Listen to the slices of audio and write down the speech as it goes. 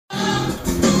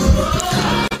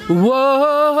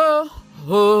Whoa, oh,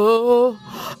 oh,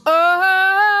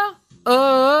 oh,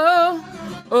 oh,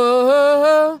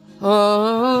 oh,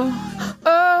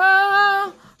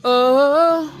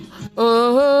 oh,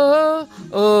 oh,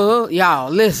 oh.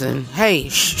 Y'all, listen. Hey,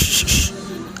 shh.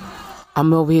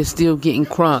 I'm over here still getting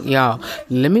crunk, y'all.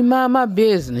 Let me mind my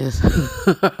business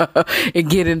and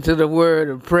get into the word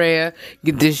of prayer.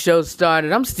 Get this show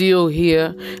started. I'm still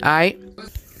here, all right?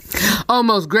 Oh,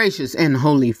 most gracious and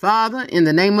holy Father, in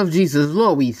the name of Jesus,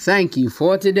 Lord, we thank you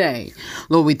for today.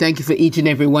 Lord, we thank you for each and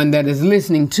every one that is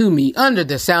listening to me under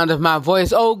the sound of my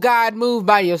voice. Oh, God, move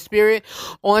by your spirit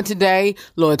on today.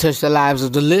 Lord, touch the lives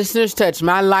of the listeners. Touch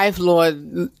my life,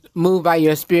 Lord. Move by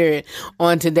your spirit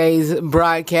on today's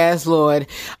broadcast, Lord.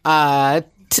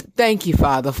 Thank you,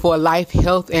 Father, for life,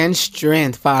 health, and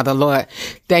strength, Father, Lord.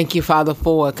 Thank you, Father,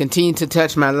 for continue to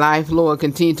touch my life, Lord.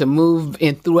 Continue to move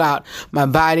in throughout my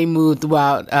body, move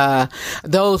throughout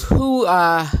those who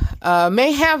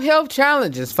may have health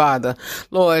challenges, Father.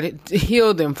 Lord,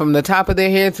 heal them from the top of their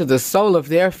head to the sole of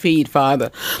their feet,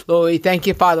 Father. Lord, we thank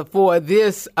you, Father, for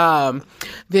this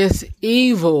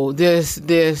evil,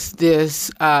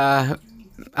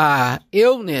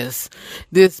 illness,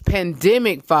 this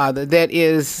pandemic, Father, that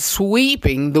is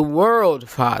sweeping the world,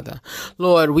 Father.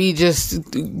 Lord, we just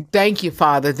thank you,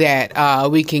 Father, that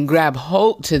we can grab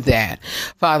hold to that.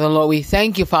 Father, Lord, we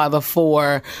thank you, Father,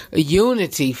 for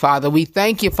unity, Father. We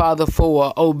thank you, Father,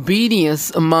 for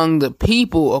obedience among the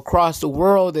people across the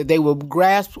world, that they will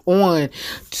grasp on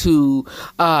to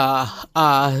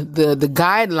the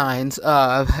guidelines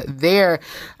of their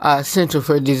Center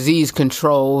for Disease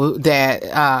Control,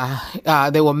 that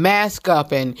they will mask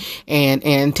up and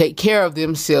take care of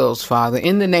themselves, Father,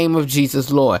 in the name of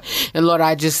Jesus, Lord. And Lord,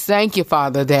 I just thank you,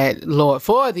 Father, that, Lord,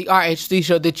 for the RH3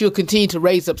 show, that you'll continue to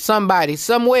raise up somebody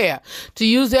somewhere to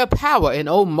use their power and,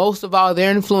 most of all, their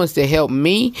influence to help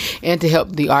me and to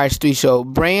help the RH3 show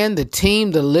brand, the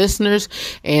team, the listeners,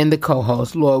 and the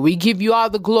co-hosts. Lord, we give you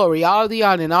all the glory, all the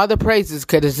honor, and all the praises,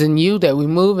 because it's in you that we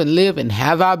move and live and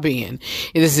have our being.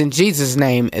 It is in Jesus'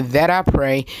 name that I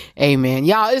pray. Amen.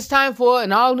 Y'all, it's time for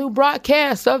an all-new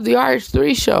broadcast of the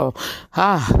RH3 show.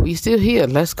 We still here.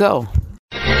 Let's go.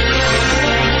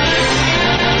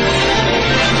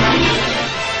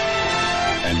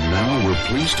 And now we're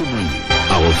pleased to bring you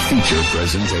our feature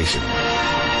presentation.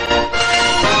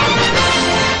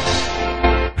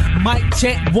 Mic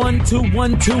check 1 2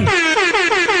 1 2.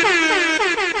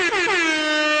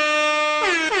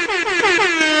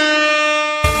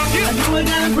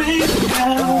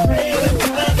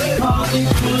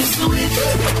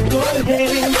 Go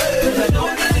ahead, 'cause I know I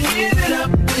gotta give it up.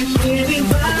 If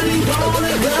anybody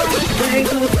wanna go, break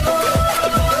the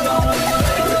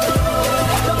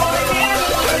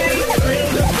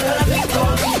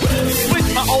switch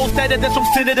my old status, that's from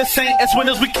sin to the saint. As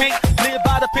winners we can't live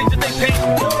by the picture they paint,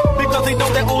 because they know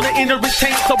they own the inner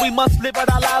restraint. So we must live out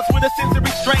our lives with a sense of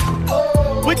restraint.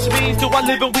 Which means do I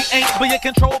live and we ain't, but you're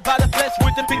controlled by the flesh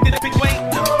with the picture that we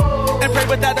ain't. And pray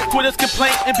without a quitter's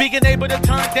complaint, and being able to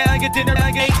turn down your dinner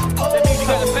and gate. That means you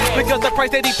gotta pay, because the price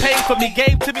that he paid for me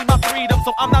gave to me my freedom,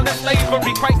 so I'm not in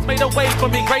slavery. Christ made a way for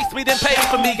me, grace me then paid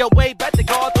for me. Go way back to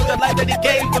God through the life that he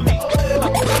gave for me,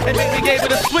 and then he gave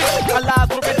it a switch. Our lives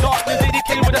were in darkness, and he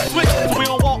came with a switch. So we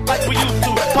don't walk like we used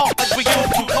to, talk like we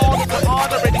used to. Call us the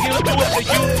honor, and he'll do it for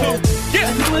you too. Yeah.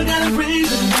 I know I gotta praise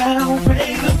him now,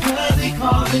 praise him 'cause he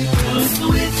called me to a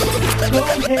switch. Go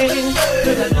ahead,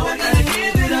 'cause I know I gotta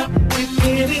give it up.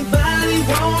 Anybody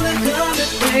wanna come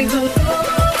and praise the Lord?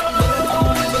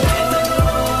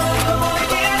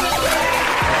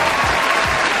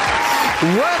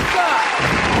 What's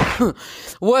up?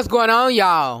 What's going on,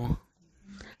 y'all?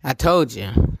 I told you.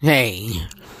 Hey,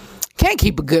 can't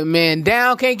keep a good man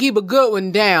down. Can't keep a good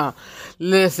one down.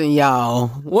 Listen, y'all.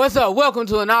 What's up? Welcome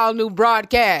to an all-new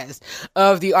broadcast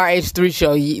of the RH3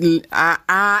 show.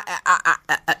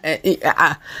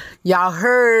 Y'all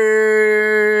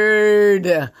heard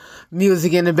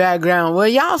music in the background. Well,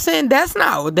 y'all saying that's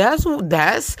not what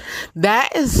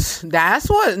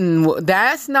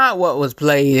was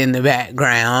played in the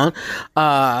background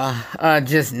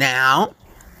just now.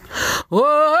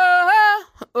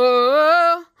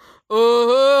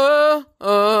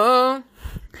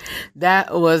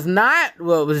 That was not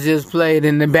what was just played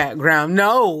in the background.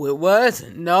 No, it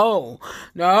wasn't. No.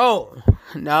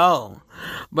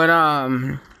 But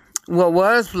what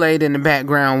was played in the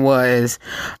background was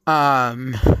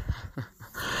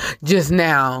just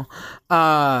now.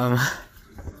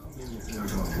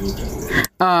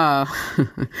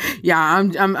 Yeah,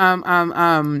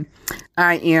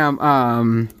 I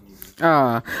am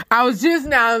I was just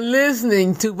now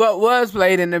listening to what was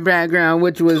played in the background,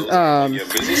 which was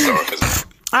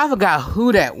I forgot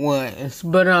who that was,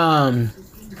 but I'm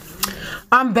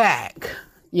back,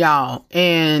 y'all,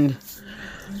 and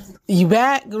you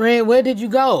back, Red? Where did you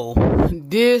go? I'm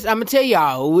gonna tell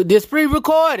y'all, this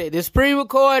pre-recorded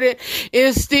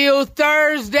is still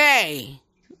Thursday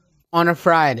on a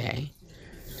Friday.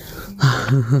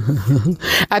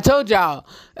 I told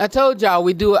y'all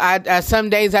we do. Some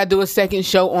days I do a second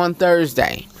show on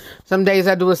Thursday. Some days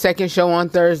I do a second show on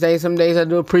Thursday. Some days I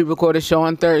do a pre-recorded show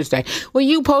on Thursday. Well,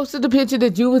 you posted the picture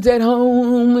that you was at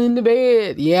home in the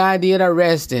bed. Yeah, I did. I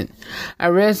rested,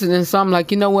 and so I'm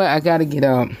like, you know what? I gotta get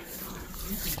up.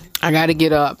 I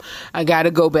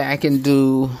gotta go back and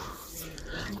do.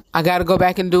 I got to go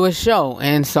back and do a show.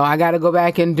 And so I got to go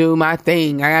back and do my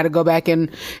thing. I got to go back and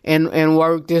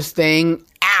work this thing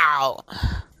out.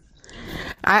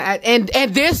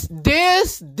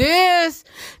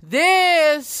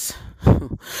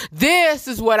 This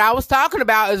is what I was talking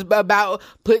about, is about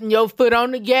putting your foot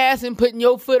on the gas and putting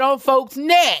your foot on folks'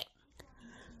 neck.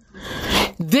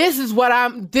 This is what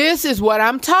I'm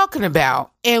talking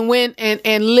about. And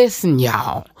listen,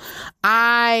 y'all,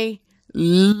 I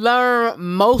learn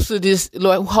most of this.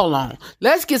 Lord, hold on.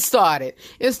 Let's get started.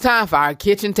 It's time for our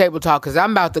kitchen table talk, because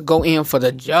I'm about to go in for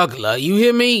the jugular. You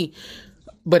hear me?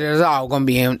 But it's all gonna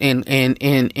be in it's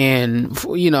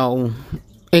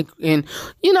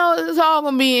all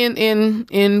gonna be in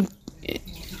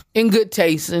good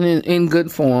taste and in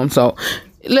good form. So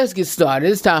let's get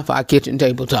started. It's time for our kitchen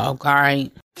table talk. All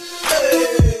right.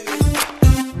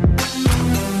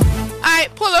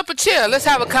 Pull up a chair. Let's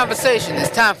have a conversation.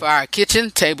 It's time for our kitchen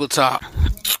table talk.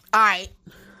 All right.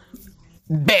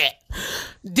 Bet.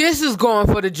 This is going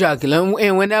for the jugular.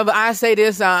 And whenever I say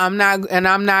this, I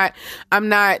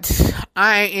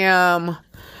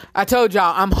told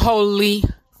y'all, I'm holy,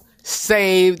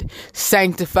 saved,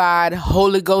 sanctified,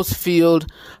 Holy Ghost filled,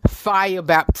 fire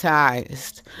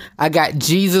baptized. I got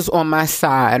Jesus on my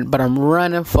side, but I'm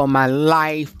running for my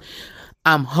life.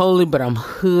 I'm holy, but I'm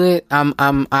hood.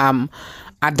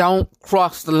 I don't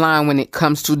cross the line when it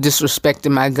comes to disrespecting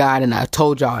my God, and I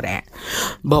told y'all that.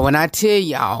 But when I tell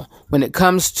y'all, when it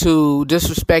comes to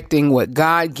disrespecting what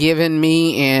God given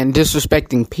me and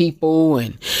disrespecting people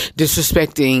and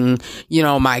disrespecting,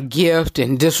 my gift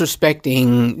and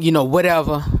disrespecting,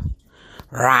 whatever,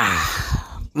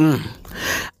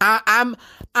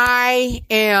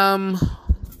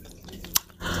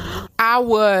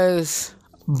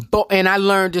 and I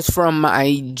learned this from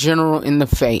my general in the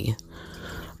faith,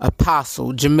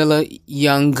 Apostle Jamila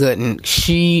Young Gooden.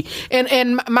 She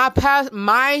and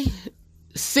my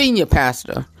senior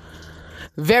pastor,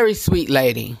 very sweet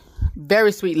lady.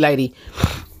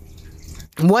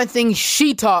 One thing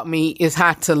she taught me is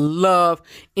how to love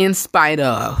in spite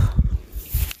of.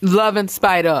 Love in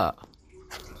spite of.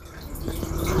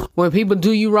 When people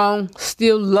do you wrong,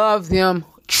 still love them.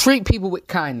 Treat people with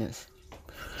kindness.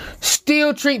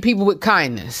 Still treat people with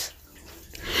kindness.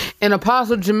 And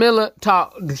Apostle Jamila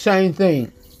taught the same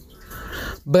thing.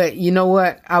 But you know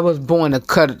what? I was born to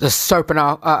cut the serpent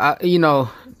off,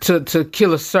 to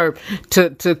kill a serpent,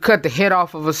 to cut the head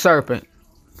off of a serpent.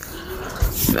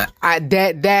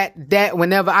 That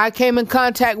whenever I came in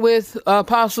contact with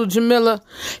Apostle Jamila,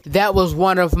 that was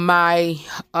one of my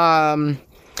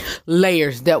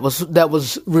layers that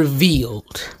was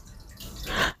revealed.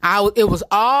 It was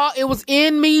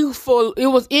in me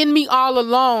all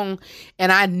along, and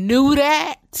I knew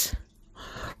that,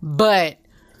 but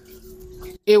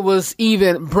it was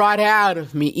even brought out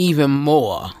of me even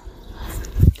more.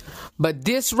 But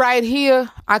this right here,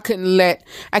 I can't let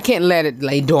it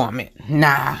lay dormant.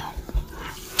 Nah.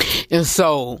 And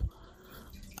so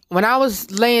when I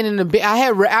was laying in the bed,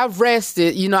 I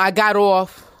rested, I got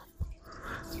off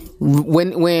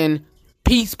when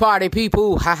peace party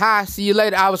people, see you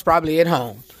later, I was probably at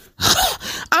home.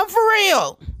 I'm for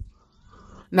real.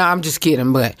 No, I'm just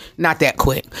kidding, but not that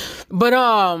quick. But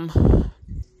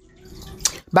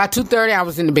by 2:30 I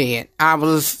was in the bed. I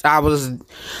was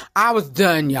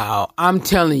done, y'all. I'm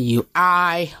telling you,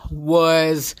 I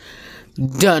was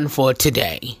done for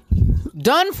today.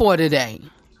 Done for today.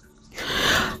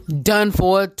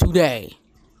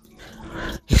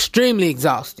 Extremely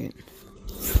exhausted.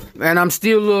 And I'm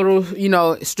still a little,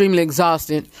 extremely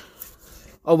exhausted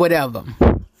or whatever.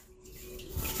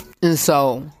 And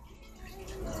so,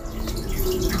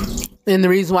 and the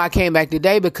reason why I came back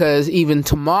today, because even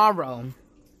tomorrow,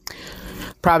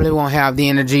 probably won't have the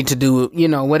energy to do,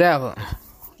 whatever.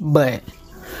 But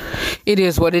it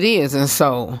is what it is. And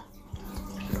so,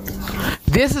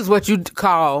 this is what you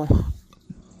call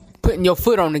putting your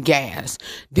foot on the gas.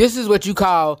 This is what you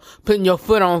call putting your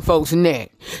foot on folks'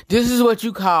 neck. This is what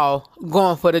you call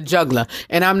going for the jugular.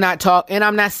 And I'm not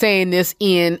saying this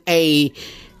in a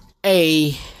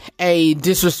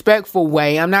disrespectful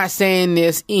way. I'm not saying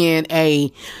this in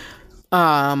a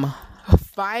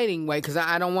fighting way, because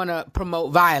I don't want to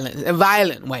promote violence, a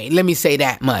violent way. Let me say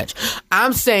that much.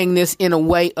 I'm saying this in a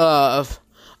way of,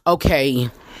 okay,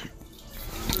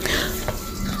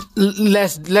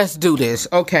 let's do this.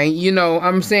 Okay, you know,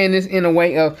 I'm saying this in a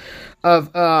way of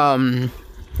a,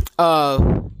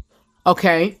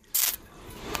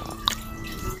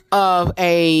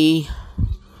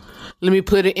 let me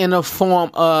put it in a form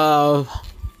of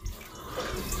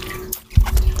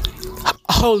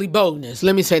holy boldness.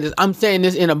 Let me say this. I'm saying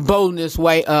this in a boldness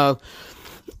way of,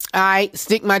 I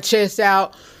stick my chest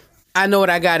out. I know what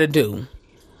I got to do.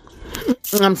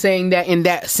 I'm saying that in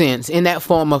that sense, in that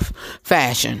form of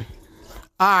fashion.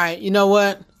 All right, you know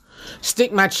what?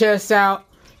 Stick my chest out.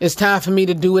 It's time for me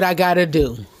to do what I got to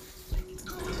do.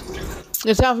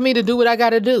 It's time for me to do what I got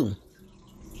to do.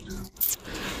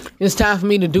 It's time for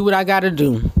me to do what I got to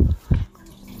do.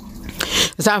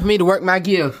 It's time for me to work my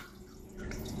gift.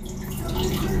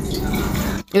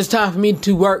 It's time for me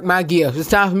to work my gift. It's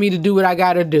time for me to do what I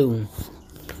gotta do.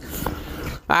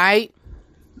 Alright?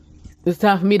 It's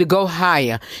time for me to go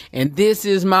higher. And this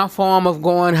is my form of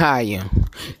going higher.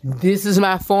 This is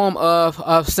my form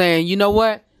of saying, you know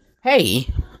what? Hey.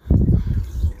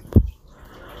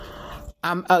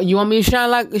 You want me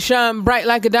to shine bright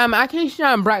like a diamond? I can't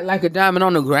shine bright like a diamond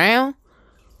on the ground.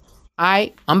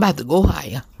 Alright? I'm about to go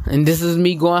higher. And this is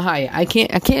me going higher. I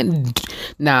can't,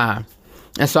 nah.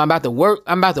 And so I'm about to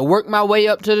work my way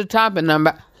up to the top, and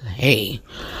hey.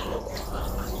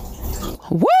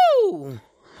 Woo!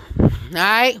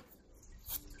 Alright.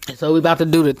 So we about to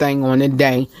do the thing on the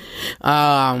day.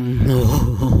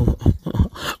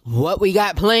 What we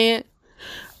got planned?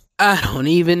 I don't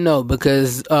even know,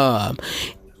 because to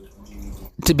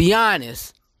be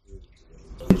honest.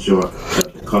 Sure.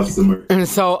 Customer. And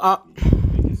so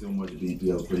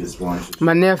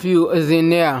my nephew is in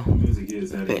there.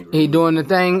 He doing the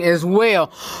thing as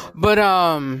well. But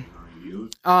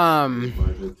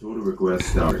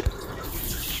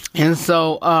and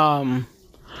so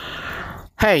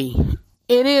hey,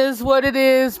 it is what it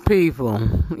is, people.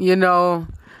 You know,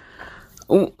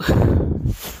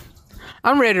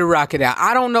 I'm ready to rock it out.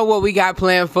 I don't know what we got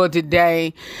planned for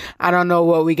today. I don't know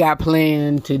what we got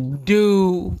planned to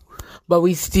do, but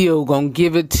we still gonna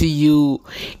give it to you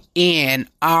in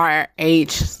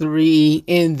RH3,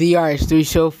 in the RH3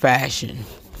 show fashion.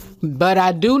 But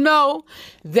I do know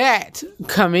that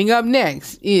coming up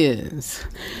next is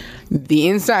the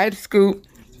Inside Scoop,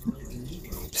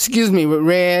 with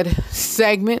Red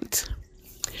segment.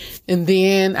 And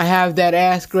then I have that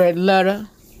Ask Red letter.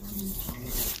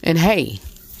 And hey,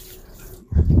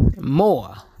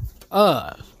 more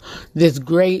of this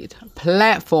great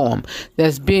platform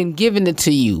that's been given it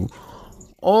to you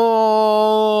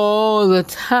all the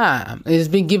time. It's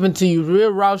been given to you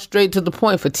real raw, straight to the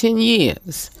point for 10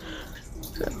 years.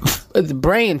 The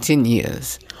brain 10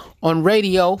 years. On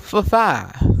radio for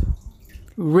 5.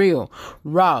 Real,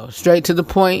 raw, straight to the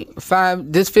point.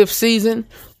 5, this 5th season,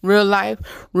 real life,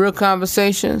 real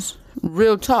conversations,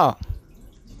 real talk.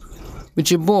 With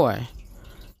your boy,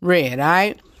 Red,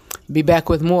 alright? Be back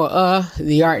with more of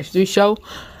the RH3 show.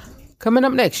 Coming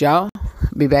up next, y'all.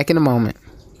 Be back in a moment.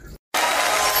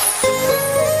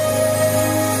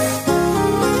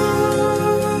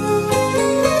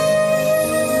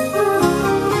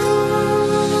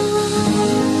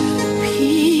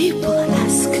 People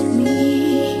ask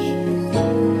me,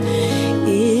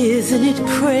 isn't it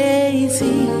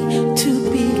crazy to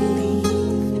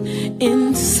believe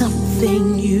in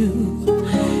something you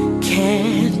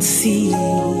can't see?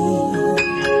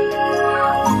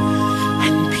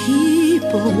 And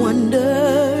people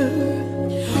wonder,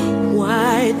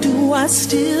 why do I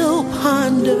still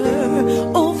ponder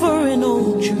over an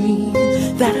old dream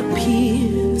that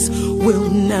appears will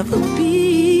never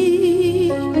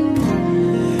be?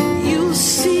 You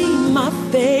see, my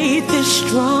faith is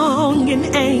strong and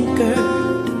anchored.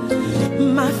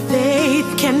 My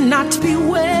faith cannot be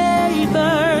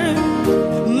wavered.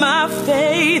 My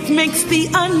faith makes the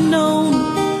unknown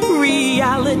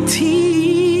reality.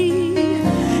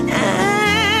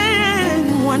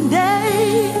 And one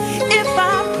day, if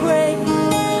I pray,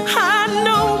 I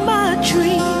know my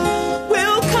dream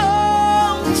will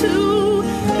come to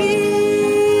be.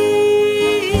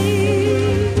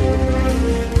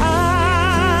 I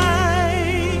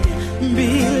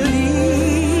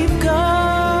believe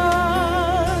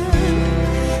God.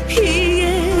 He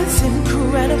is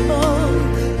incredible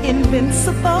in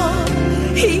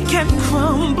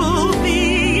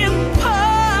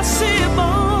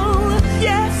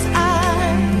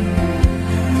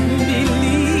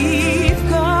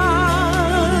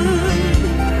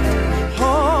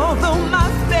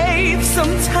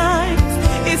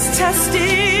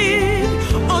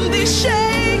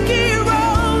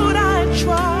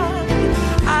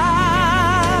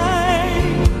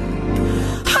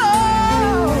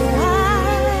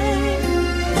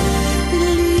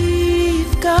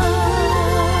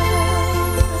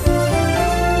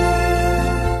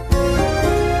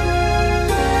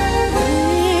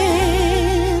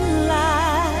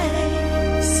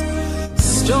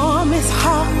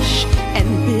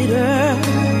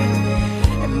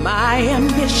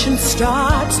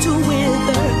starts to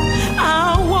wither,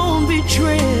 I won't be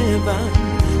driven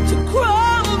to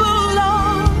crumble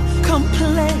or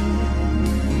complain.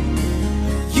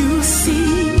 You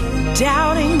see,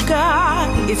 doubting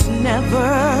God is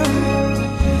never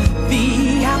the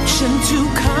option to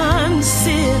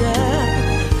consider.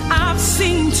 I've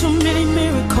seen too many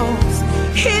miracles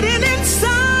hidden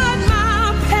inside my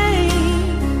pain.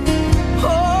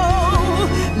 Oh,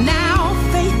 now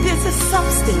faith is the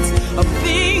substance of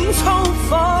things hoped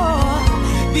for,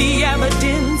 the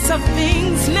evidence of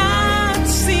things not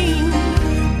seen.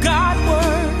 God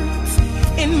works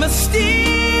in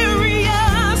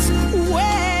mysterious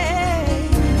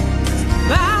ways.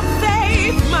 By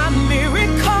faith, my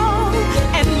miracle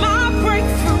and my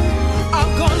breakthrough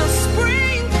are gonna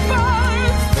spring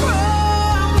forth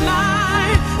from my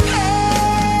pain.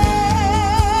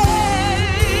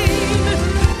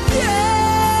 Yes,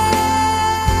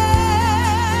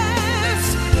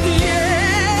 yes,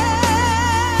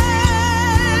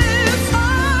 oh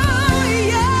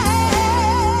yes,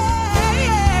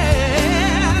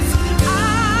 I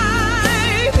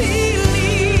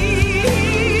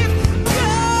believe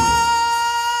God.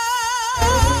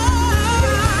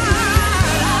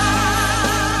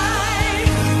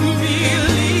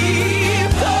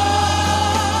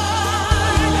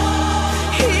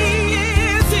 He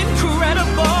is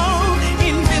incredible,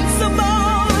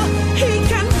 invincible. He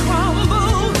can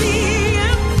crumble the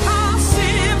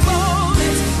impossible.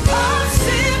 It's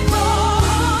possible.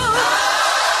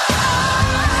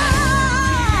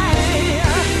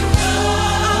 I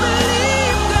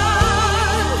believe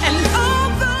God, and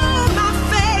although my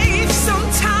faith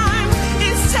sometimes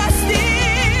is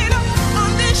tested on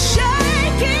this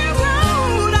shaky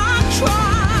road I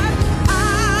trod,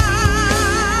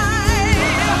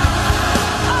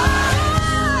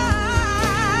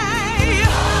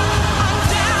 I'm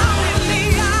down in the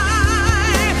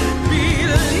eye,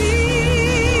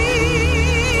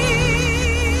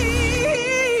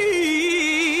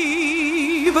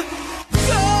 believe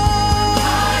God.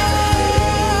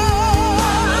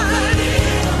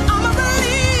 I'm a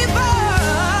believer.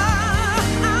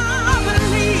 I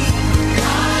believe.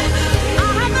 I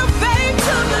have the faith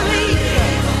to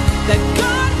believe that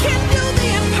God can do the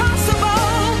impossible.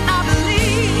 I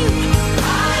believe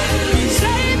He's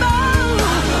able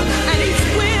and He's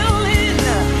willing.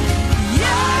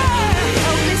 Yeah,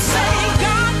 help me say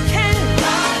God can,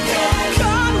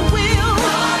 God will,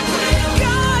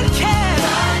 God can,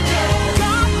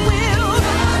 God will,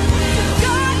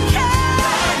 God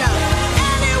can,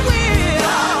 and He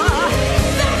will.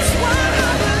 That's why I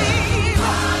believe.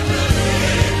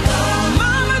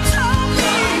 Mama told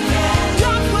me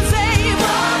God was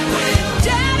able.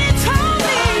 Daddy told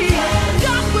me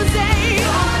God was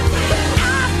able. I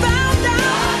found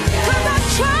out 'cause I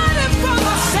tried it for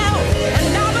myself,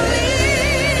 and I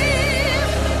believe.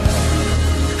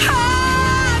 I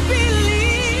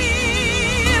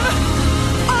believe.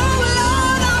 Oh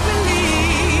Lord, I believe.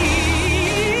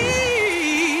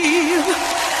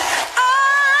 I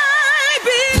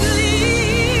believe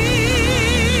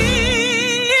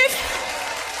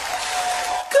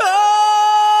God.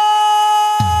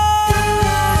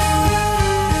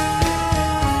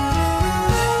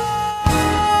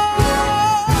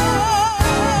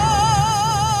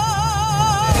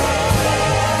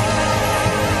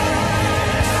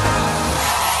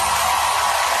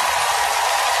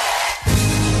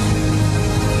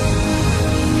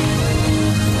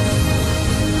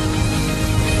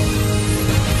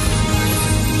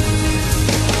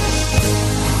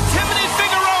 Tiffany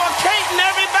Figueroa, Caton,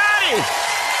 everybody.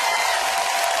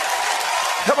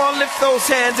 Come on, lift those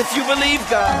hands if you believe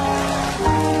God.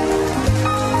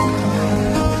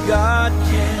 God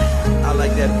can. I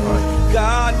like that part.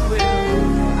 God will.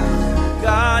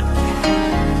 God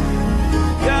can.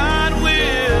 God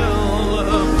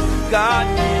will. God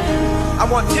can. I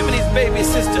want Tiffany's baby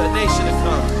sister, Nation, to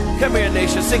come. Come here,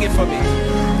 Nation. Sing it for me.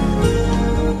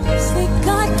 Say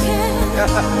God can,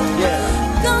 Yeah.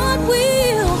 God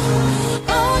will.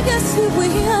 Oh yes, He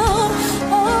will.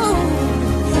 Oh,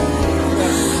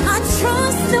 I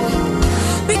trust Him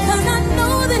because I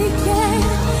know that He can,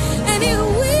 and He will.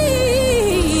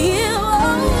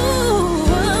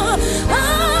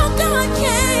 Oh, God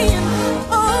can.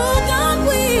 Oh, God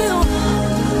will.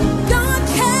 God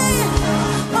can.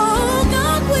 Oh,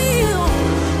 God will.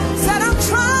 Said I'm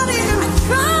trying Him.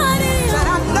 Said I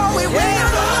know He will.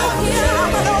 I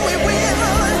know He will.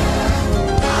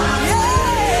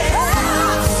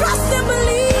 Yeah. Trust Him.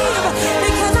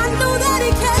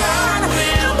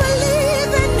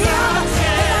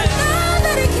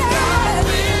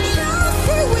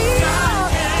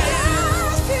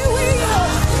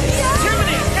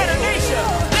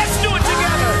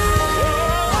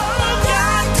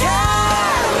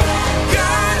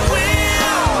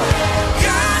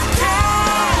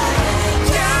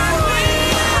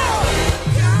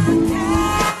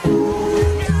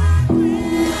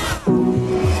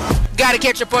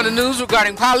 catch up on the news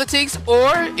regarding politics,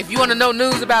 or if you want to know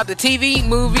news about the TV,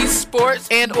 movies, sports,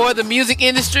 and or the music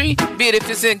industry, be it if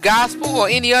it's in gospel or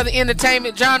any other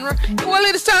entertainment genre, well,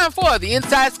 it is time for the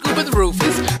Inside Scoop with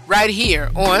Rufus, right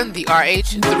here on the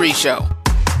RH3 Show.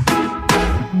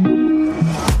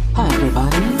 Hi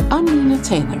everybody, I'm Nina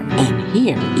Taylor, and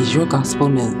here is your gospel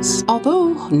news.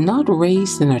 Although not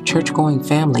raised in a church-going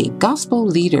family, gospel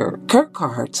leader Kurt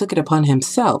Carr took it upon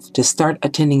himself to start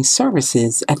attending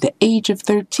services at the age of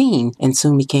 13 and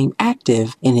soon became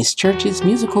active in his church's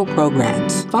musical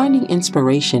programs. Finding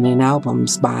inspiration in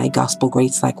albums by gospel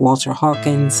greats like Walter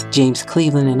Hawkins, James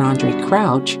Cleveland, and Andre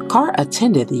Crouch, Carr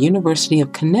attended the University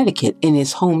of Connecticut in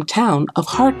his hometown of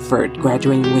Hartford,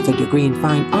 graduating with a degree in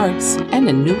fine arts and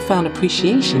a newfound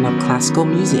appreciation of classical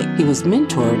music. He was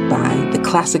mentored by the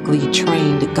classically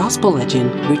trained gospel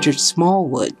legend Richard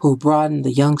Smallwood, who broadened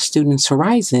the young students'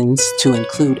 horizons to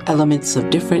include elements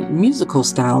of different musical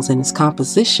styles in his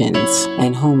compositions,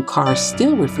 and whom Carr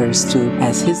still refers to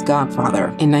as his godfather.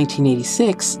 In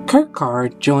 1986, Kurt Carr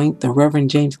joined the Reverend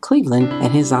James Cleveland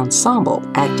and his ensemble,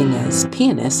 acting as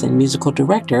pianist and musical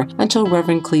director until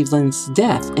Reverend Cleveland's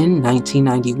death in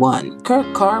 1991.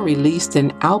 Kurt Carr released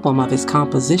an album of his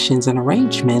compositions and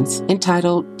arrangements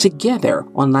entitled Together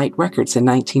on Light Records in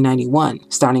 1991.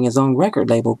 Starting his own record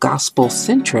label, Gospel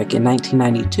Centric, in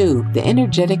 1992, the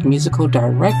energetic musical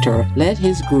director led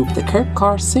his group, the Kurt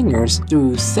Carr Singers,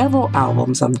 through several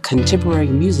albums of contemporary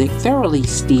music thoroughly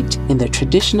steeped in the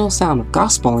traditional sound of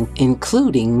gospel,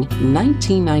 including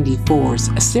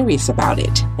 1994's Serious About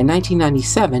It, in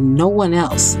 1997, No One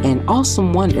Else, and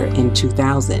Awesome Wonder in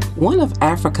 2000. One of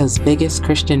Africa's biggest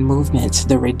Christian movements,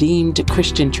 the Redeemed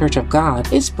Christian Church of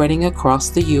God, is spreading across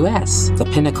the U.S. The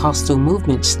Pentecostal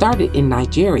movement started in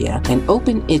Nigeria and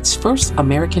opened its first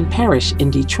American parish in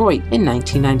Detroit in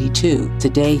 1992.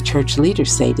 Today, church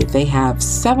leaders say that they have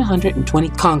 720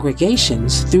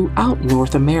 congregations throughout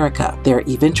North America. Their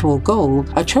eventual goal,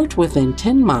 a church within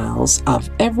 10 miles of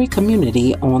every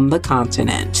community on the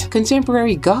continent.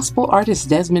 Contemporary gospel artist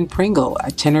Desmond Pringle,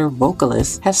 a tenor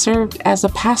vocalist, has served as a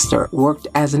pastor, worked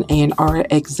as an A&R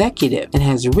executive, and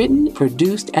has written,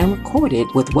 produced, and recorded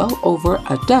with well over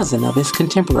a dozen of his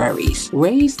contemporaries.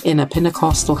 Raised in a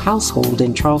Pentecostal household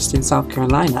in Charleston, South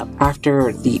Carolina,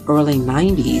 after the early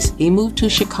 90s, he moved to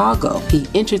Chicago. He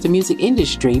entered the music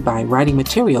industry by writing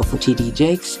material for T.D.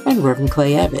 Jakes and Reverend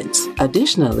Clay Evans.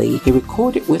 Additionally, he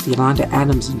recorded with Yolanda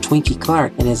Adams and Twinkie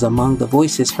Clark and is among the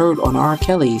voices heard on R.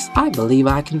 Kelly's I Believe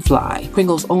I Can Fly.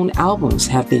 Pringle's own albums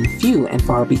have been few and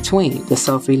far between. The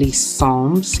self-released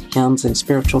Psalms, Hymns, and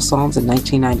Spiritual Songs in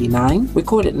 1999,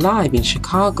 recorded live in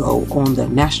Chicago on the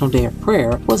National Day of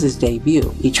Prayer, was his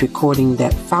debut. Each recording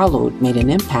that followed made an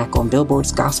impact on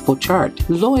Billboard's gospel chart.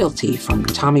 Loyalty from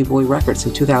Tommy Boy Records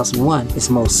in 2001, his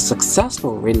most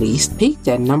successful release, peaked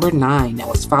at number 9 and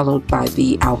was followed by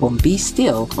the album Be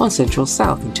Still on Central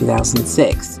South in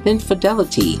 2006. Then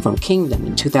Fidelity from Kingdom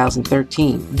in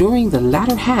 2013. During the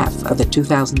latter half of the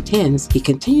 2010s, he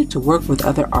continued to work with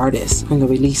other artists, and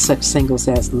released such singles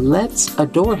as Let's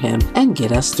Adore Him and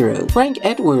Get Us Through. Frank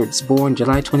Edwards, born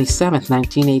July 27,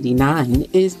 1989,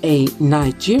 is a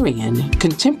Nigerian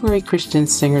contemporary Christian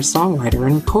singer-songwriter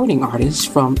and recording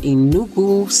artist from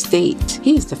Enugu State.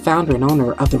 He is the founder and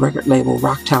owner of the record label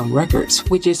Rocktown Records,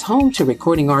 which is home to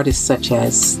recording artists such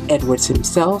as Edwards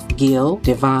himself, Gil,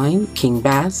 Divine, King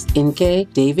Bass,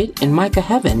 Nke, David, and Micah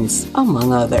Heavens,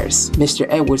 among others. Mr.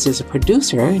 Edwards is a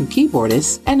producer and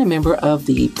keyboardist and a member of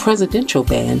the presidential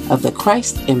band of the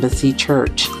Christ Embassy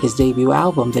Church. His debut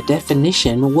album, The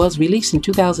Definition, was released in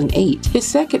 2008. His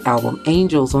second album,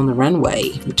 Angels on the Runway,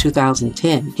 in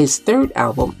 2010. His third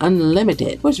album,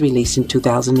 Unlimited, was released in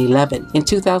 2011. In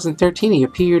 2013, he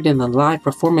appeared in the live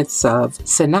performance of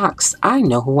Sinak's I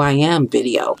Know Who I Am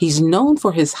video. He's known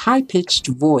for his high-pitched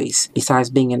voice. Besides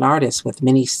being an artist with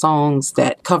many songs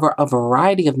that cover a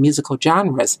variety of musical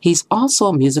genres, he's also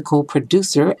a musical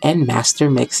producer and master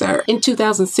mixer. In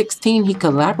 2016, he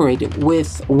collaborated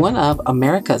with one of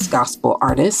America's gospel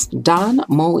artists, Don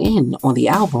Moen, on the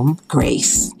album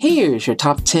Grace. Here's your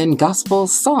top 10 gospel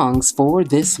songs for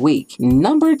this week.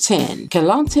 Number 10,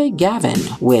 Kelonte Gavin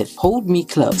with Hold Me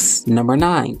Close. Number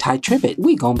 9, Ty Tribbett,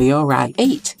 We Gon' Be Alright.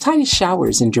 8, Titus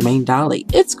Showers and Jermaine Dolly,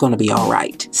 It's Gonna Be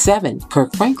Alright. 7,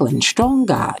 Kirk Franklin, Strong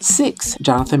God. 6,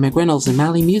 Jonathan McReynolds and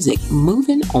Mally Music,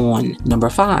 Moving On. Number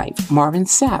 5, Marvin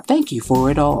Sapp, Thank You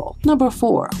For It All. Number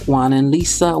 4, Juan and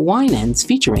Lisa Winans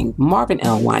featuring Marvin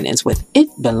L. Winans with It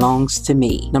Belongs to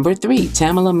Me. Number 3,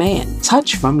 Tamala Mann,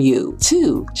 Touch From You.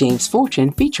 to James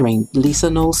Fortune featuring Lisa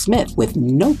Noel Smith with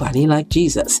Nobody Like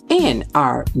Jesus. And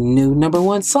our new number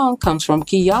one song comes from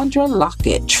Keandra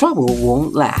Lockett, Trouble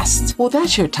Won't Last. Well,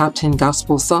 that's your top 10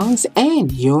 gospel songs and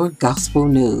your gospel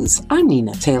news. I'm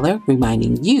Nina Taylor,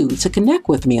 reminding you to connect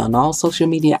with me on all social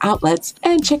media outlets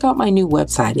and check out my new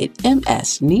website at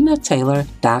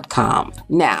msninataylor.com.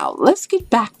 Now, let's get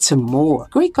back to more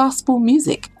great gospel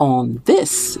music on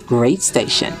this great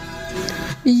station.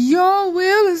 Your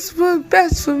will is what's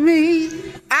best for me.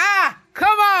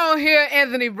 Come on here,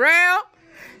 Anthony Brown.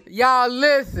 Y'all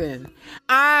listen.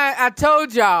 I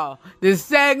told y'all this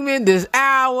segment, this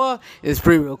hour is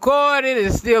pre-recorded.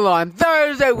 It's still on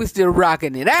Thursday. We're still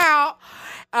rocking it out.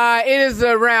 It is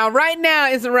around right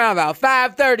now. It's around about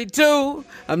 5:32.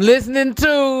 I'm listening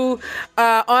to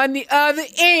on the other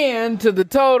end to the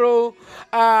total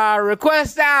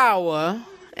request hour,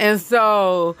 and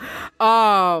so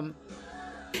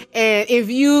and if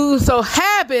you so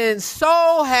happen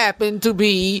to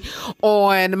be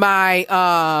on my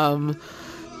I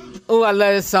love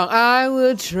this song. I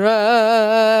will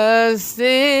trust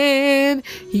in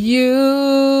you,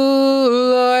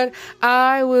 Lord.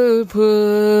 I will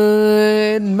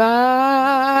put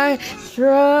my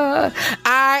trust.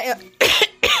 I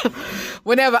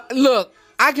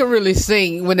can really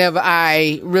sing whenever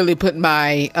I really put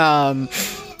my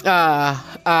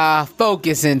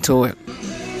focus into it.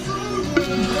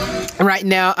 Right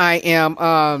now, I am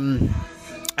on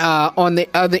the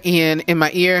other end in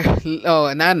my ear.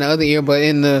 Oh, not in the other ear, but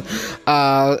in the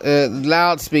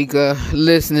loudspeaker,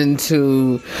 listening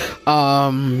to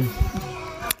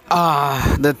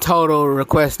the total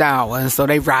request hour, and so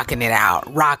they rocking it out.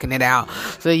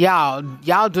 So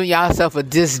y'all doing yourself a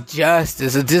disservice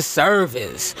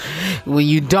when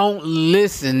you don't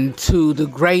listen to the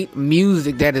great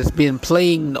music that has been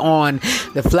playing on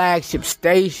the flagship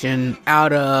station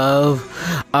out of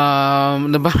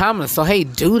the Bahamas. So hey,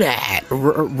 do that,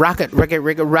 rock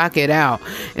it out.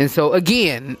 And so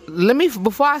again,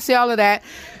 before I say all of that,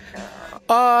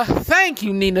 thank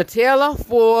you, Nina Taylor,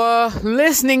 for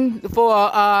listening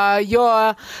for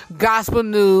your gospel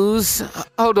news.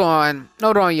 Hold on,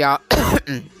 y'all.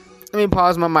 Let me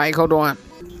pause my mic. Hold on.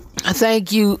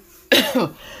 Thank you.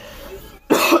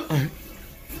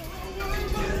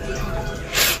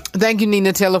 Thank you,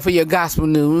 Nina Taylor, for your gospel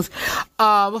news.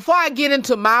 Before I get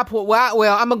into my I'm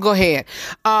gonna go ahead.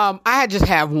 I just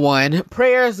have one.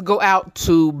 Prayers go out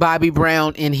to Bobby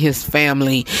Brown and his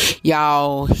family.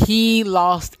 Y'all, he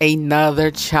lost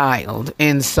another child.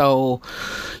 And so,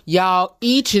 y'all,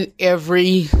 each and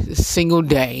every single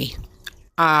day,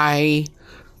 I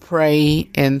pray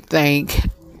and thank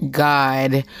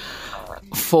God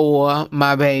for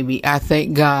my baby. I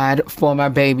thank God for my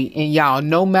baby. And y'all,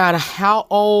 no matter how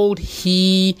old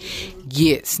he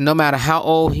gets,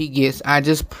 I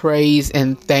just praise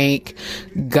and thank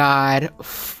God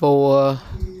for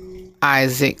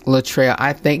Isaac Latrell.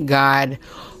 I thank God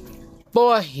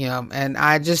for him, and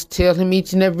I just tell him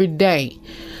each and every day,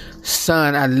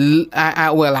 son, I'm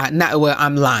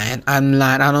lying. I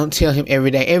don't tell him every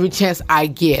day. Every chance I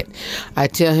get, I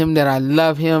tell him that I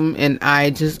love him, and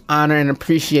I just honor and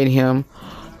appreciate him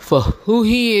for who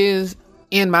he is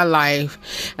in my life.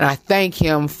 And I thank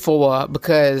him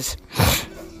because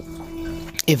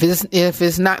if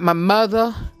it's not my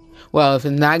mother, if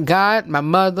it's not God, my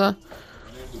mother,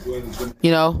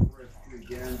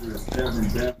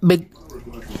 but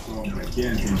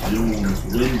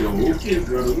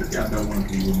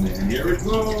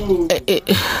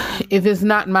if it's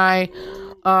not my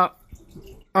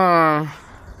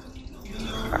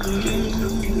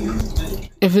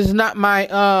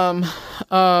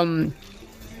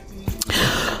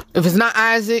if it's not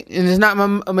Isaac, and it's not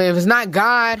if it's not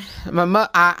God, my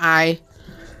mother,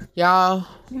 y'all,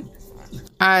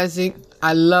 Isaac,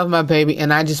 I love my baby,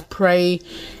 and I just pray,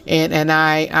 and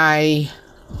I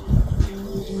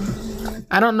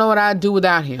don't know what I'd do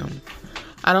without him.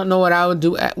 I don't know what I would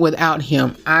do without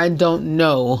him. I don't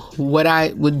know what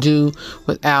I would do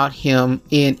without him.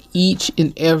 In each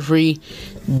and every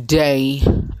day,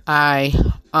 I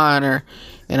honor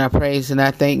and I praise and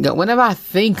I thank God. Whenever I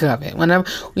think of it, when I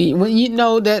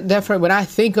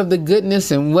think of the goodness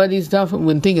and what he's done for me,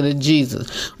 when thinking of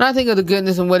Jesus, when I think of the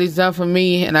goodness and what he's done for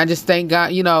me, and I just thank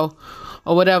God,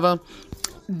 or whatever.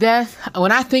 That's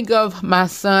when I think of my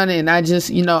son, and I just,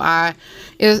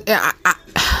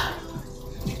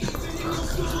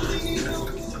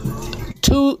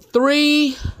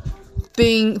 three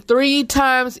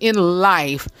times in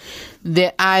life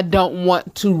that I don't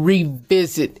want to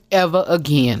revisit ever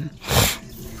again.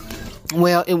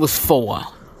 Well, it was 4.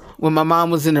 When my mom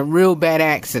was in a real bad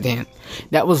accident.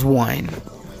 That was 1.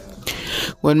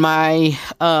 when my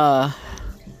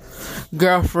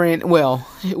girlfriend, well,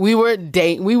 we weren't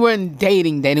dating, we were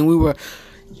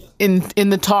in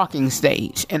the talking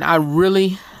stage, and I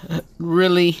really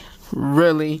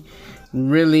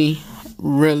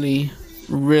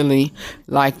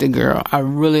liked the girl. I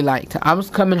really liked her. I was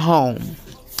coming home,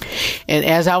 and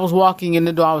as I was walking in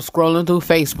the door, I was scrolling through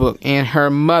Facebook, and her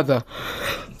mother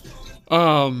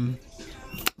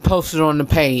posted on the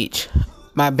page,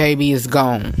 "My baby is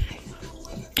gone."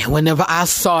 And whenever I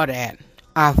saw that,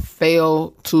 I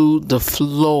fell to the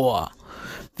floor.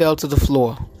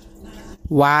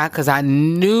 Why? Because I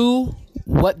knew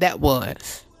what that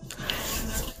was.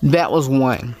 That was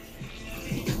one.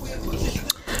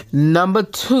 Number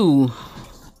two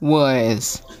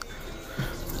was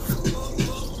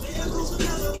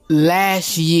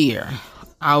last year.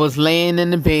 I was laying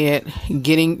in the bed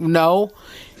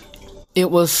it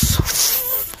was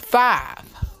 5.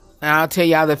 And I'll tell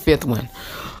y'all the 5th one.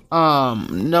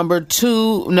 Number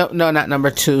 3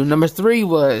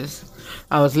 was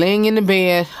I was laying in the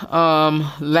bed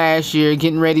last year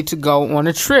getting ready to go on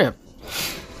a trip.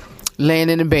 Laying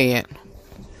in the bed.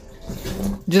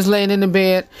 Just laying in the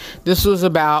bed. This was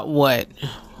about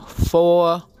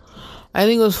 4? I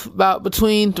think it was about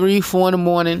between 3-4 in the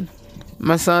morning.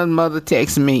 My son's mother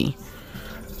texted me,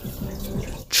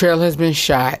 "Trail has been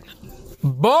shot."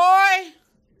 Boy!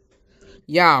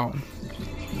 Y'all.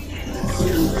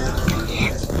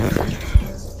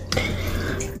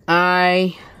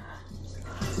 I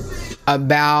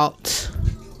about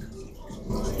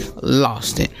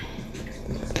lost it.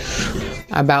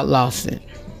 I about lost it.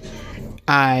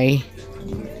 I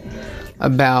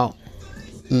about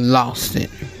lost it.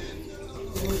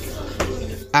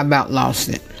 I lost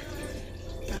it.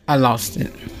 I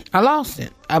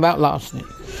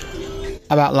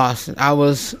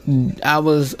was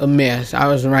a mess. I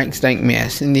was a rank stank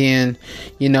mess. And then,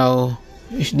 then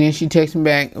she texted me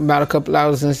back about a couple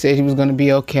hours and said he was going to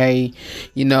be okay.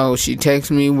 She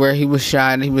texted me where he was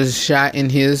shot. He was shot in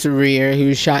his rear. He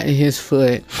was shot in his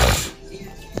foot.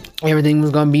 Everything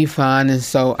was going to be fine. And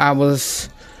so I was,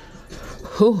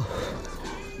 and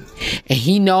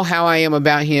he know how I am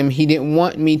about him. He didn't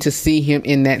want me to see him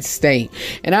in that state.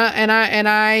 And I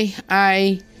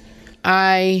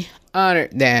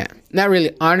honored that. Not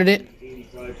really honored it.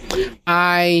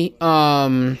 I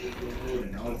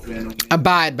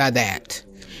abide by that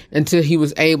until he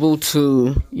was able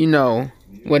to,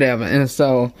 whatever. And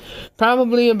so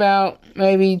probably about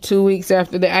maybe 2 weeks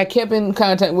after that, I kept in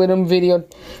contact with him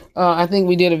I think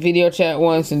we did a video chat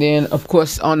once, and then of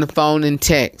course on the phone and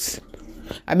text.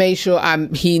 I made sure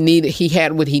he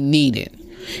had what he needed.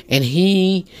 And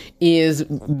he is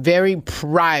very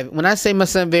private. When I say my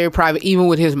son very private, even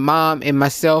with his mom and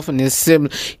myself and his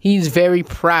sibling, he's very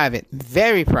private.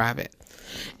 Very private.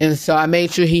 And so I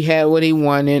made sure he had what he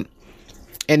wanted.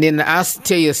 And then I'll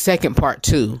tell you a second part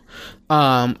too,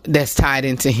 that's tied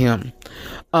into him.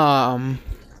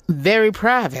 Very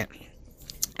private.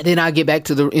 And then I'll get back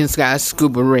to the In-Sky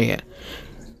Scuba Red.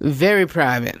 Very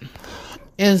private.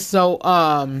 And so,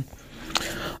 I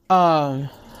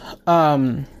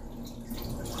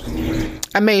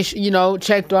made sure,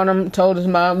 checked on him, told his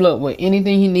mom, look,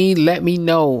 anything he need, let me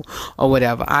know or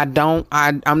whatever. I'm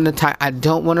the type, I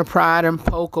don't want to pry and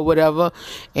poke or whatever.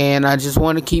 And I just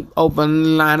want to keep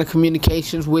open line of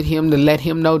communications with him to let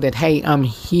him know that, hey, I'm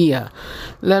here.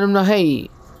 Let him know, hey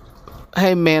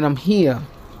man, I'm here.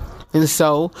 And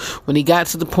so when he got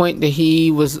to the point that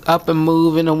he was up and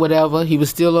moving or whatever, he was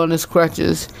still on his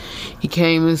crutches. He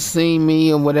came and seen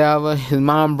me or whatever. His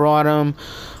mom brought him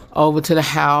over to the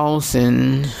house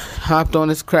and hopped on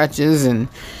his crutches, and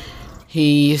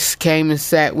he came and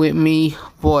sat with me.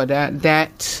 Boy,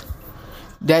 that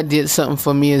did something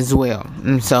for me as well.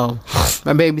 And so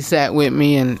my baby sat with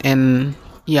me, and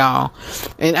y'all,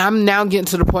 and I'm now getting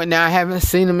to the point now I haven't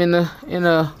seen him in a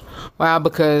while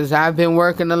because I've been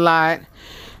working a lot,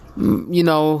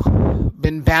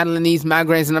 been battling these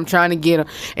migraines, and I'm trying to get them.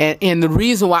 And the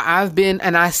reason why I've been,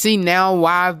 and I see now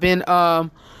why I've been,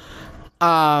 because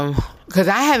I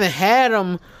haven't had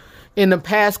them in the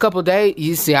past couple of days.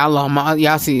 You see,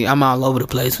 y'all see, I'm all over the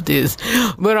place with this.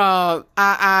 But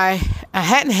I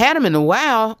hadn't had them in a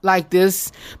while like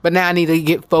this. But now I need to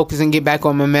get focused and get back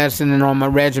on my medicine and on my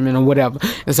regimen or whatever.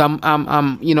 And so I'm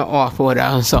off or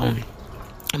whatever. So.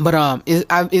 But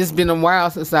it's been a while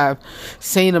since I've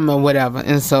seen him or whatever,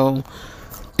 and so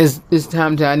it's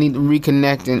time I need to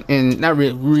reconnect and not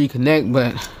really reconnect,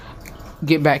 but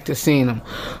get back to seeing him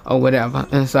or whatever.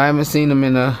 And so I haven't seen him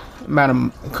in about a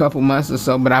couple months or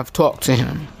so, but I've talked to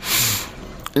him,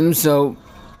 and so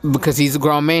because he's a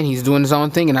grown man, he's doing his own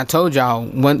thing. And I told y'all,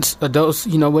 once adults,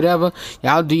 whatever,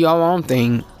 y'all do your own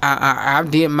thing. I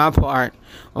did my part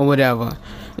or whatever.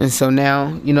 And so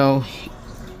now,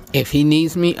 if he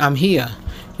needs me, I'm here.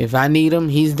 If I need him,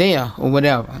 he's there or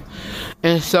whatever.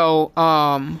 And so,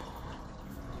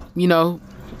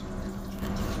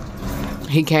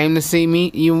 he came to see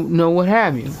me, what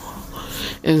have you.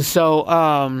 And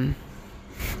so,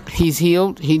 he's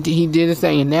healed. He did his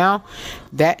thing. And now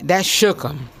that shook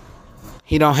him.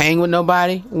 He don't hang with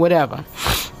nobody, whatever.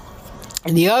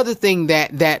 And the other thing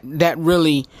that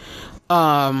really,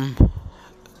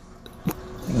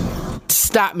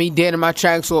 stopped me dead in my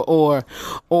tracks or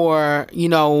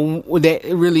that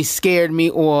really scared me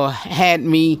or had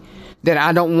me that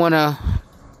I don't want to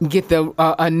get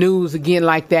the news again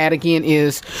like that again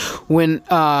is when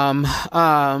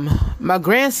my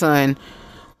grandson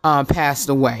passed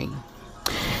away.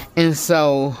 And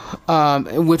so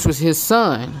which was his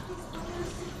son.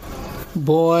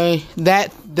 Boy,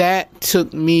 that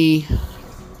took me.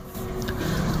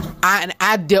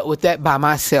 I dealt with that by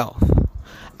myself.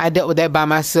 I dealt with that by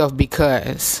myself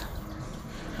because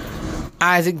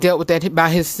Isaac dealt with that by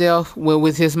himself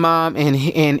with his mom,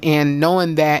 and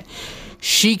knowing that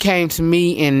she came to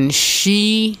me and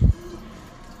she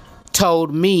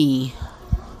told me,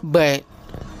 but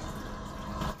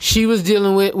she was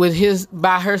dealing with his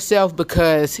by herself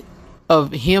because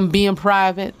of him being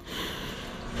private.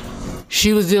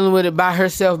 She was dealing with it by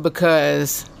herself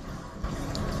because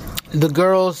the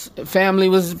girl's family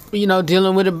was,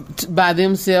 dealing with it by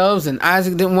themselves, and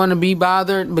Isaac didn't want to be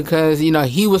bothered because,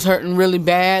 he was hurting really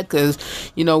bad because,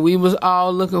 we was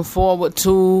all looking forward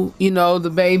to,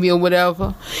 the baby or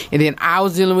whatever. And then I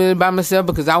was dealing with it by myself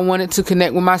because I wanted to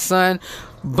connect with my son,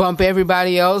 bump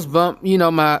everybody else, bump,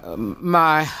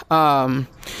 my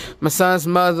son's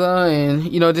mother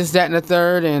and, this, that, and the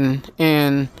third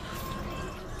and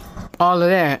all of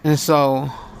that. And so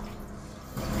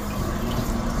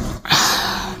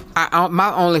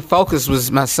my only focus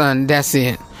was my son. That's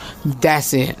it.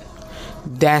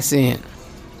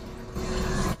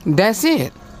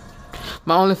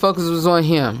 My only focus was on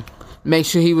him. Make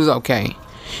sure he was okay.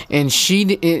 And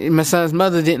my son's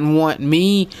mother didn't want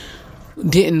him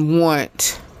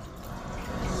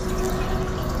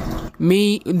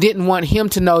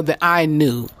to know that I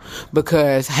knew,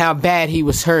 because how bad he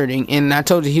was hurting. And I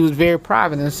told you he was very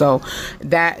private, and so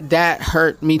that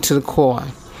hurt me to the core.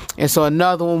 And so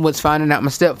another one was finding out my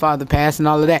stepfather passed and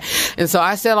all of that. And so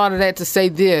I said all of that to say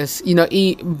this,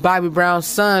 Bobby Brown's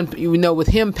son, with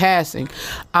him passing,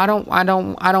 I don't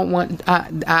want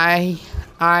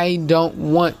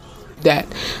that.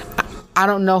 I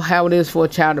don't know how it is for a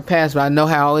child to pass, but I know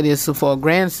how it is for a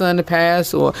grandson to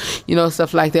pass, or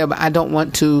stuff like that. But I don't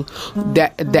want to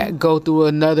that go through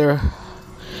another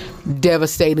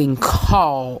devastating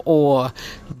call or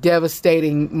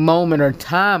devastating moment or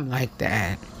time like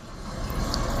that.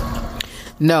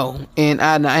 No.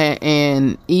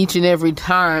 And each and every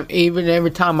time, even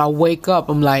every time I wake up,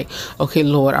 I'm like, okay,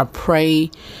 Lord, I pray,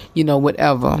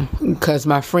 whatever, because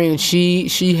my friend,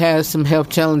 she has some health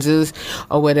challenges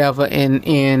or whatever,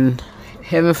 and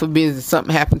heaven forbid that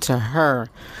something happened to her.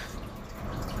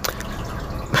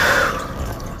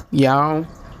 Y'all,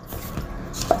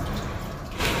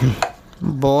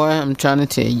 boy, I'm trying to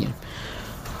tell you.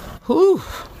 Whew.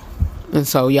 And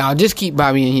so y'all just keep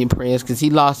Bobby in your prayers, because he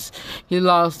lost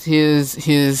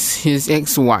his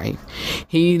ex-wife.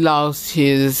 He lost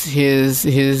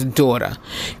his daughter.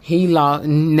 He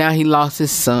lost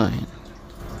his son.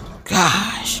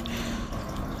 Gosh.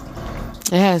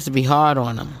 It has to be hard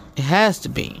on him. It has to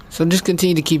be. So just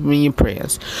continue to keep him in your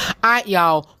prayers. Alright,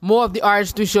 y'all. More of the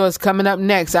RH3 show is coming up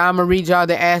next. I'm gonna read y'all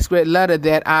the Ask Red letter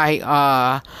that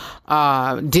I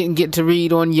didn't get to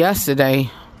read on yesterday.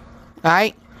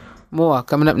 Alright? More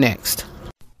coming up next.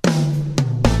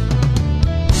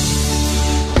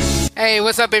 Hey,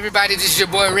 what's up, everybody? This is your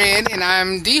boy Ren, and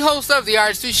I'm the host of the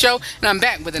RH3 show, and I'm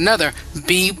back with another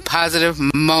Be Positive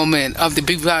moment of the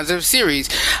Be Positive series.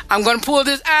 I'm going to pull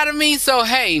this out of me, so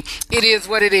hey, it is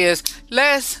what it is.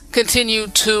 Let's continue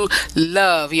to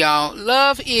love, y'all.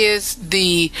 Love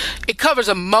it covers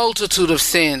a multitude of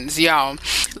sins, y'all.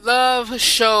 Love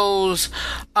shows,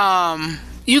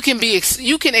 you can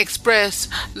express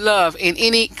love in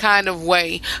any kind of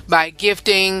way, by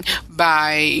gifting,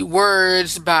 by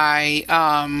words, by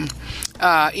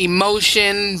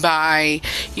emotion, by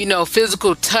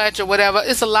physical touch or whatever.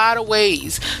 It's a lot of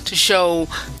ways to show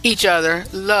each other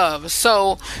love.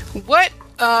 So what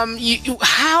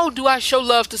how do I show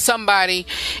love to somebody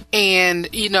and,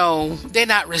 they're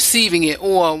not receiving it?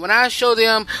 Or when I show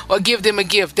them or give them a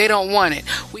gift, they don't want it.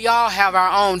 We all have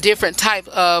our own different type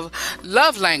of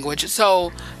love language.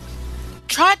 So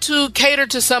try to cater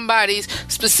to somebody's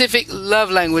specific love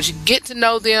language. Get to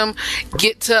know them.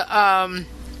 Get to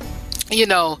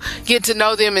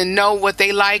know them and know what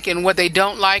they like and what they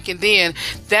don't like, and then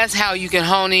that's how you can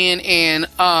hone in and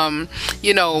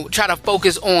try to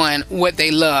focus on what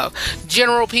they love.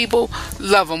 General people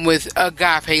love them with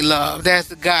agape love. That's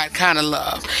the God kind of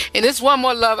love. And it's one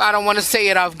more love. I don't want to say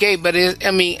it off gate, but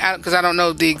because I don't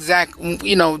know the exact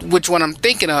which one I'm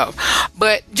thinking of.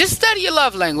 But just study your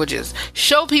love languages.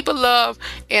 Show people love,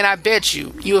 and I bet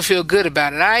you will feel good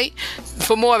about it. All right.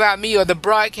 For more about me or the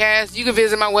broadcast, you can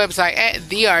visit my website at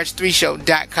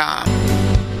therh3show.com.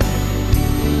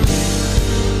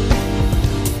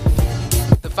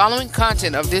 The following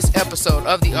content of this episode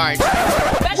of The RH.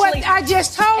 What I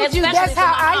just told you, that's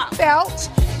how I felt.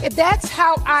 If that's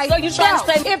how I felt.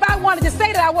 If I wanted to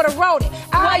say that, I would have wrote it.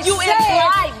 I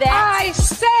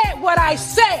said what I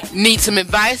said. Need some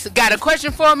advice? Got a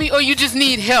question for me? Or you just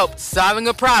need help solving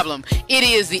a problem? It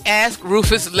is the Ask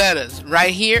Rufus letters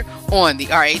right here on The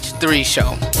RH3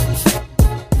 Show.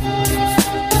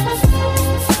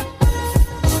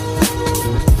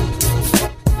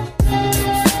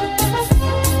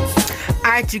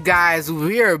 Alright, you guys,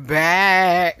 we're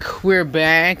back,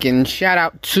 and shout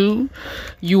out to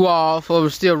you all for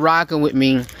still rocking with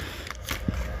me.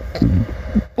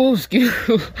 Oh,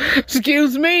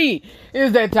 excuse me,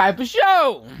 it's that type of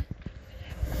show.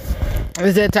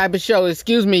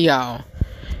 Excuse me, y'all.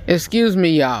 Go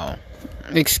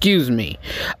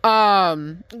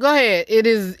ahead.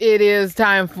 It is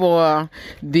time for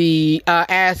the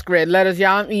Ask Red letters.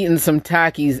 Y'all, I'm eating some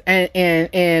Takis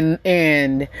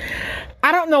and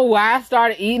I don't know why I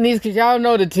started eating these, because y'all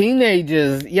know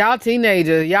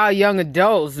y'all young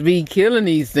adults be killing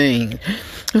these things.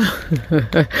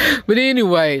 But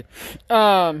anyway,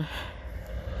 hold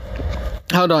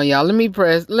on, y'all. Let me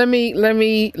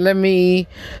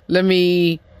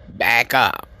back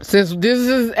up. Since this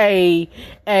is a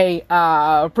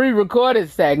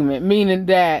pre-recorded segment, meaning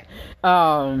that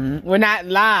we're not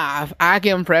live, I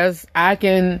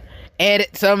can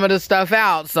edit some of the stuff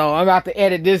out. So I'm about to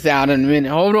edit this out in a minute.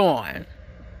 Hold on.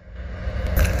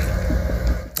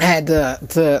 I had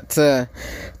to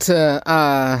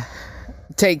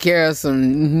take care of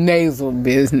some nasal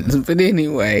business. But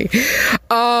anyway,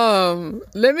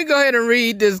 let me go ahead and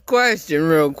read this question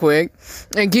real quick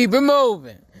and keep it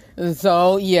moving. And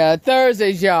so, yeah,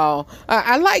 Thursdays, y'all.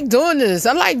 I like doing this.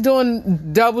 I like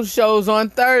doing double shows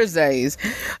on Thursdays.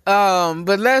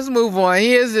 But let's move on.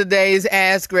 Here's today's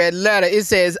Ask Red letter. It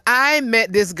says, I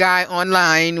met this guy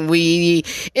online. We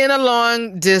in a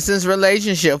long distance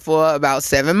relationship for about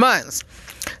 7 months.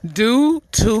 Due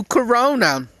to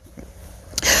Corona,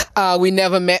 we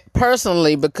never met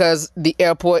personally because the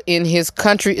airport in his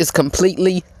country is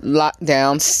completely locked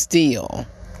down still.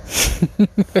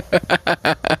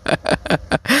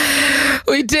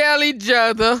 We tell each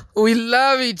other we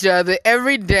love each other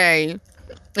every day,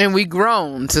 and we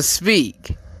groan to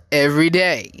speak every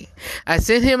day. I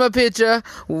sent him a picture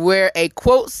where a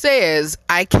quote says,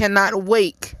 I cannot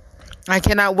wait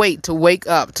to wake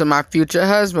up to my future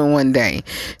husband one day,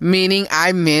 meaning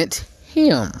I meant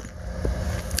him.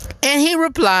 And he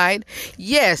replied,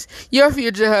 yes, your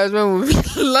future husband would be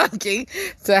lucky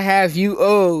to have you.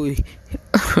 Oh,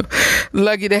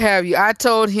 lucky to have you. I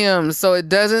told him so he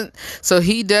doesn't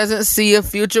see a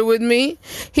future with me.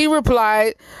 He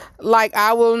replied, like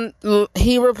I will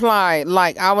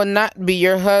not be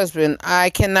your husband. I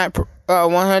cannot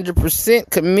 100%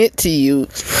 commit to you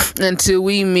until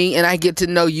we meet and I get to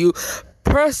know you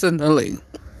personally.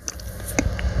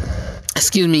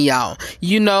 Excuse me, y'all.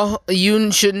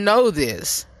 You should know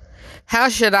this. How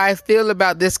should I feel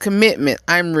about this commitment?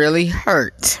 I'm really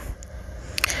hurt.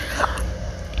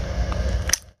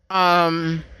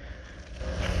 Wow.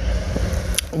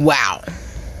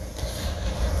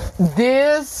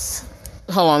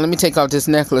 Hold on, let me take off this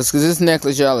necklace, because this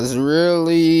necklace, y'all, is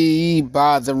really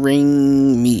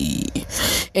bothering me.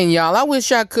 And y'all, I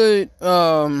wish I could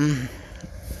I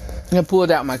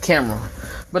pulled out my camera.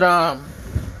 But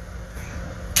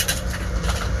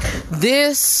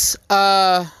this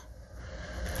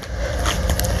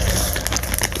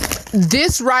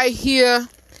right here,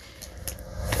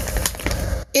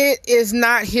 it is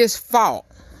not his fault.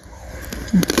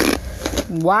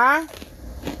 Why?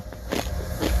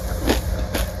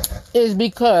 It's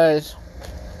because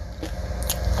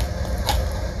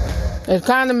it's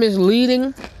kind of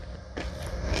misleading.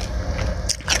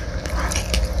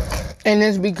 And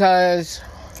it's because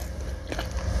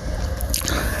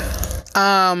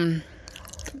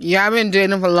yeah, I've been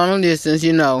dating for long distance,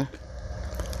 you know.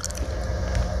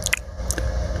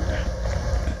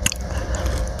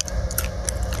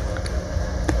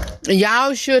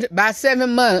 Y'all should, by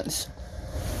 7 months,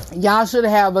 y'all should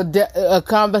have a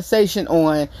conversation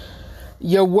on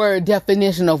your word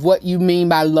definition of what you mean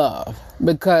by love,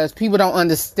 because people don't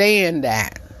understand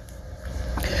that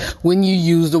when you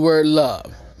use the word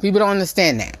love. People don't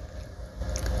understand that.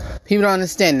 People don't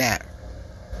understand that.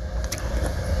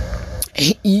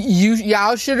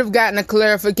 Y'all should have gotten a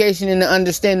clarification and an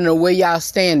understanding of where y'all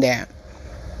stand at.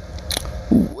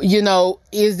 You know,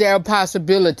 is there a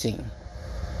possibility?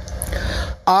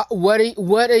 What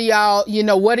are y'all, you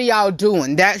know, what are y'all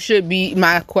doing? That should be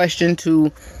my question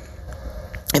to,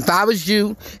 if I was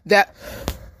you, that,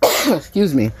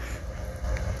 excuse me,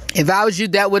 if I was you,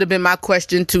 that would have been my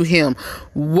question to him.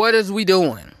 What is we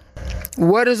doing?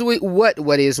 What are we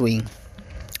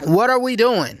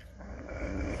doing?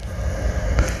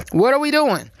 What are we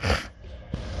doing?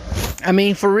 I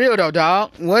mean, for real though,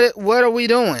 dog. What are we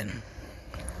doing?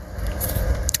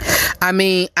 I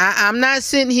mean, I'm not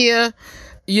sitting here,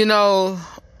 you know,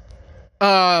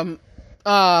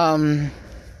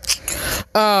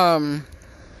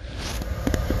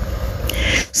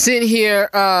 sitting here,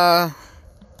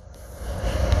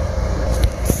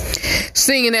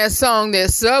 singing that song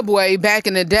that Subway back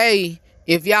in the day.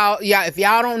 If y'all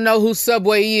don't know who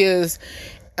Subway is,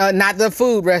 not the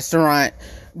food restaurant,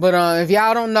 but if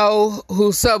y'all don't know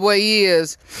who Subway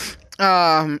is,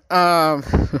 back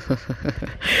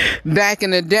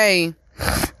in the day,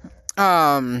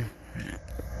 let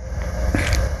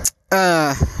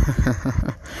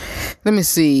me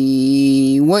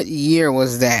see, what year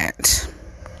was that?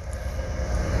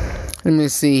 Let me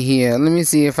see here. Let me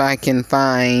see if I can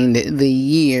find the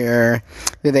year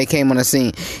that they came on the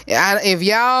scene. If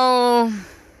y'all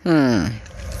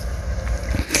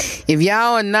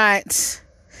are not,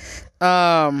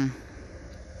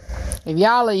 if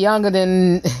y'all are younger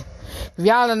than, if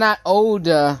y'all are not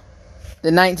older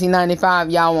than 1995,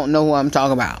 y'all won't know who I'm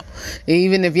talking about.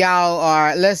 Even if y'all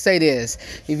are, let's say this,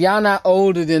 if y'all not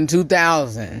older than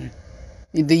 2000,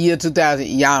 the year 2000,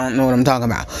 y'all don't know what I'm talking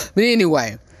about. But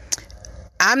anyway,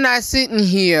 I'm not sitting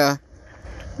here,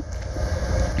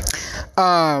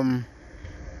 I'm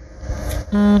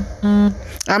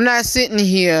not sitting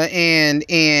here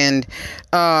and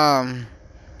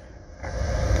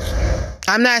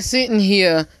I'm not sitting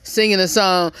here singing a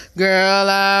song, girl,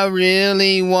 I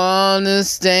really want to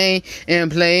stay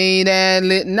and play that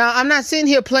No, I'm not sitting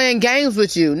here playing games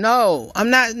with you. No, I'm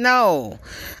not. No.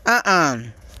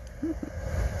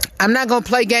 I'm not going to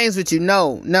play games with you.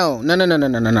 No.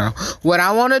 What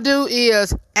I want to do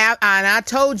is, and I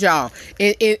told y'all,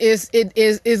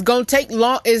 it's going to take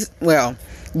long. Well,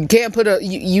 you can't put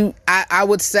I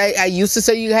would say, I used to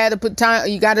say you got to put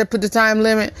the time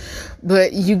limit,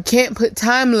 but you can't put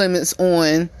time limits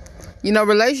on, you know,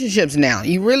 relationships now.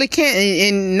 You really can't.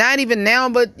 And not even now,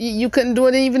 but you couldn't do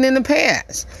it even in the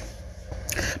past.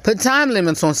 Put time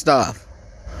limits on stuff.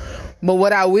 But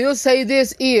what I will say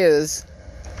this is,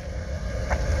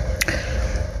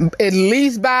 at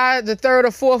least by the 3rd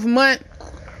or 4th month,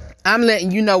 I'm letting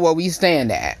you know where we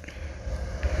stand at.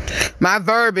 My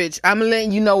verbiage, I'm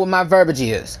letting you know what my verbiage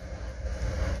is.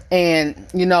 And,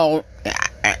 you know,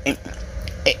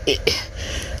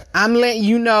 I'm letting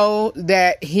you know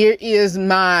that here is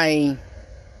my,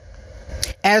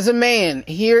 as a man,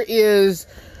 here is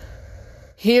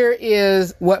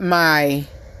what my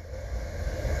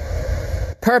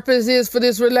purpose is for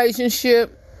this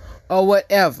relationship or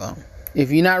whatever. If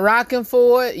you're not rocking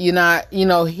for it, you're not, you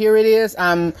know, here it is.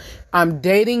 I'm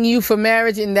dating you for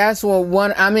marriage, and that's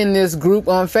what I'm in this group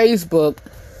on Facebook,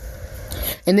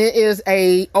 and it is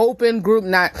a open group.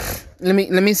 Not, let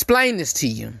me explain this to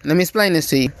you. It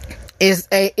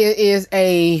is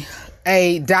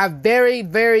a very,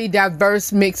 very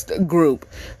diverse mixed group.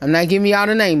 I'm not giving y'all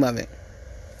the name of it.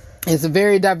 It's a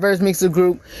very diverse mixed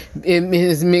group. It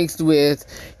is mixed with,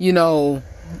 you know,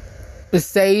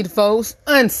 saved folks,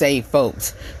 unsaved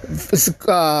folks,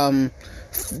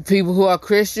 people who are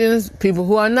Christians, people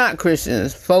who are not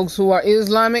Christians, folks who are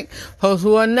Islamic, folks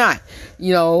who are not,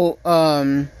 you know,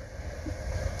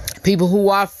 people who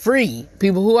are free,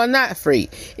 people who are not free.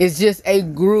 It's just a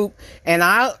group, and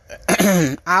I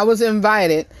was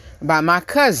invited by my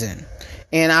cousin,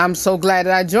 and I'm so glad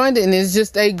that I joined it. And it's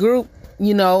just a group,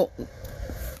 you know.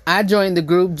 I joined the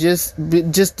group just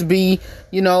to be,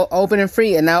 you know, open and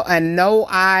free. And now I know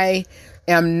I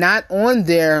am not on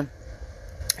there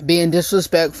being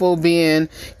disrespectful, being,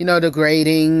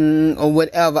 degrading or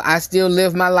whatever. I still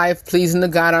live my life pleasing to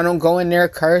God. I don't go in there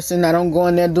cursing. I don't go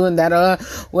in there doing that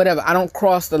whatever. I don't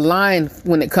cross the line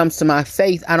when it comes to my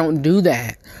faith. I don't do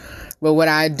that. But what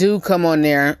I do come on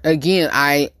there, again,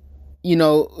 I,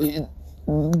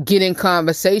 get in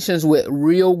conversations with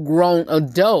real grown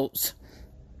adults.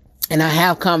 And I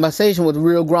have conversation with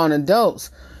real grown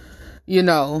adults,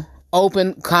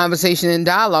 open conversation and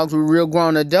dialogues with real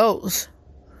grown adults.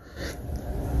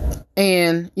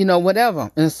 And,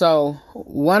 whatever. And so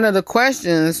one of the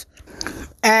questions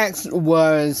asked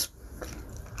was,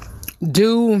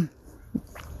 do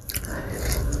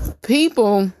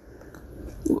people,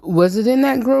 was it in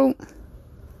that group?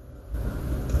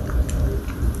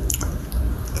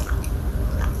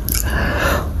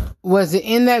 Was it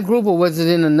in that group or was it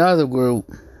in another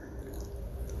group?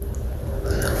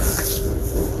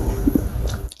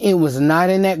 It was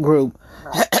not in that group.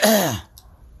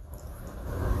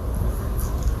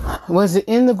 Was it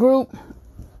in the group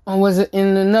or was it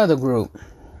in another group?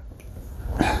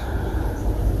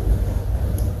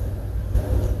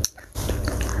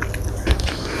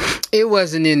 It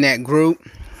wasn't in that group.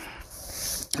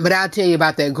 But I'll tell you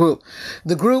about that group.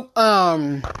 The group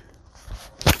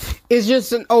is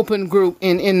just an open group.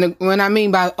 When I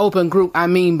mean by open group, I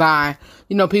mean by,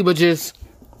 people just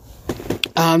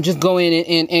go in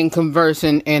and converse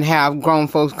and have grown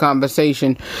folks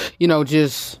conversation,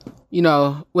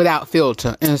 without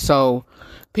filter. And so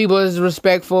people is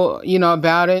respectful,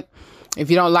 about it. If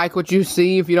you don't like what you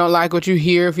see, if you don't like what you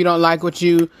hear, if you don't like what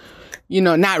you,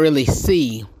 not really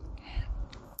see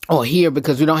or hear,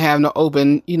 because we don't have no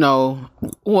open,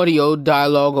 audio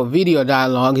dialogue or video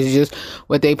dialogue. It's just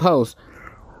what they post.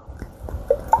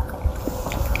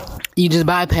 You just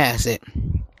bypass it.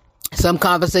 Some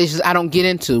conversations I don't get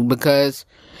into because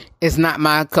it's not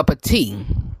my cup of tea.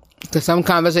 Because some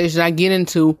conversations I get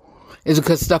into is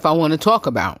because stuff I want to talk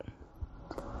about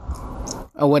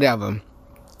or whatever.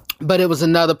 But it was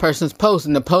another person's post,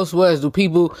 and the post was, do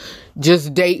people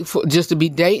just date just to be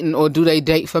dating, or do they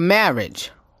date for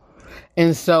marriage?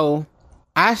 And so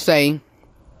I say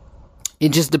it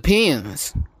just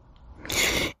depends.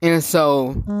 And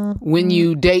so when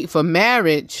you date for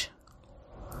marriage,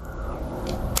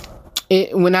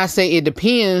 when I say it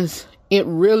depends, it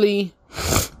really,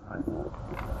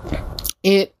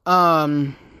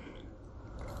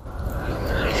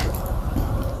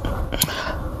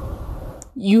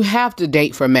 you have to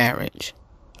date for marriage.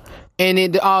 And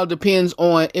it all depends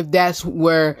on if that's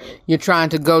where you're trying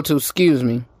to go to. Excuse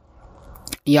me.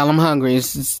 Y'all, I'm hungry. It's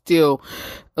still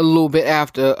a little bit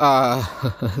after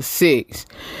 6.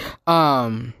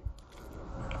 But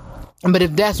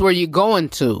if that's where you're going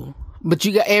to, but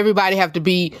everybody have to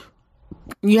be,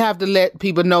 you have to let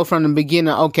people know from the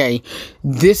beginning, okay,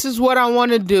 this is what I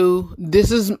want to do.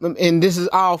 This is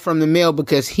all from the male,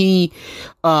 because he,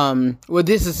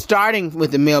 this is starting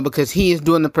with the male because he is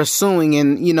doing the pursuing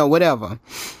and, whatever.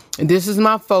 This is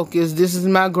my focus. This is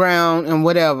my ground and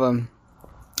whatever.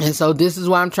 And so this is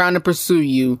why I'm trying to pursue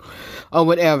you or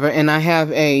whatever. And I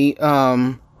have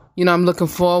I'm looking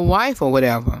for a wife or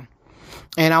whatever.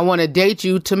 And I want to date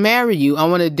you to marry you. I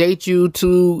want to date you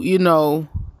to,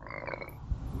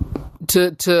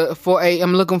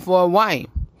 I'm looking for a wife.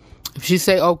 If she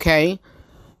say, okay,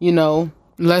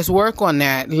 let's work on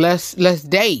that. Let's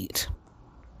date.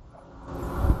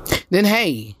 Then,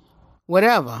 hey,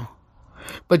 whatever.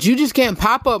 But you just can't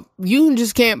pop up. You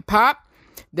just can't pop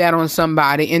that on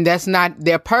somebody, and that's not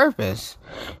their purpose.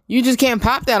 You just can't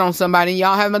pop that on somebody.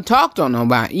 Y'all haven't talked on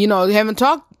nobody. Haven't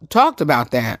talked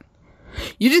about that.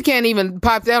 You just can't even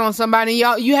pop that on somebody.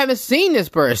 You haven't seen this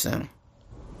person.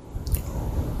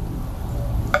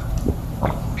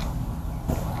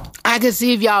 I can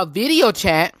see if y'all video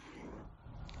chat,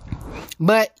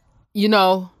 but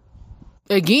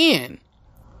again,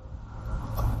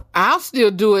 I'll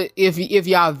still do it if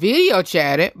y'all video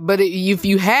chat it. But if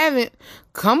you haven't,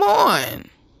 come on.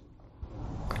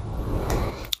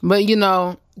 But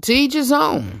to each his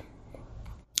own.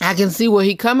 I can see where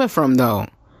he coming from though.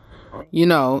 You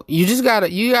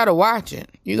gotta watch it.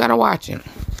 You gotta watch it.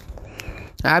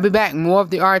 I'll be back. More of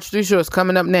the RH3 show is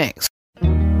coming up next.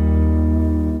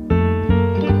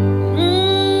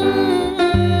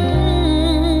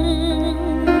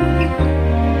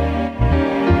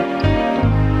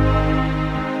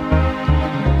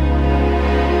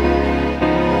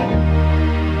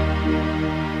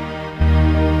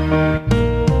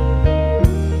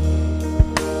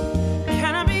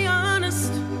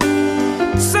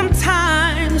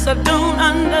 I don't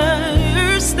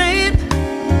understand.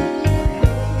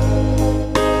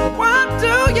 What do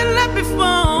you let me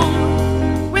fall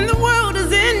when the world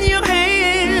is in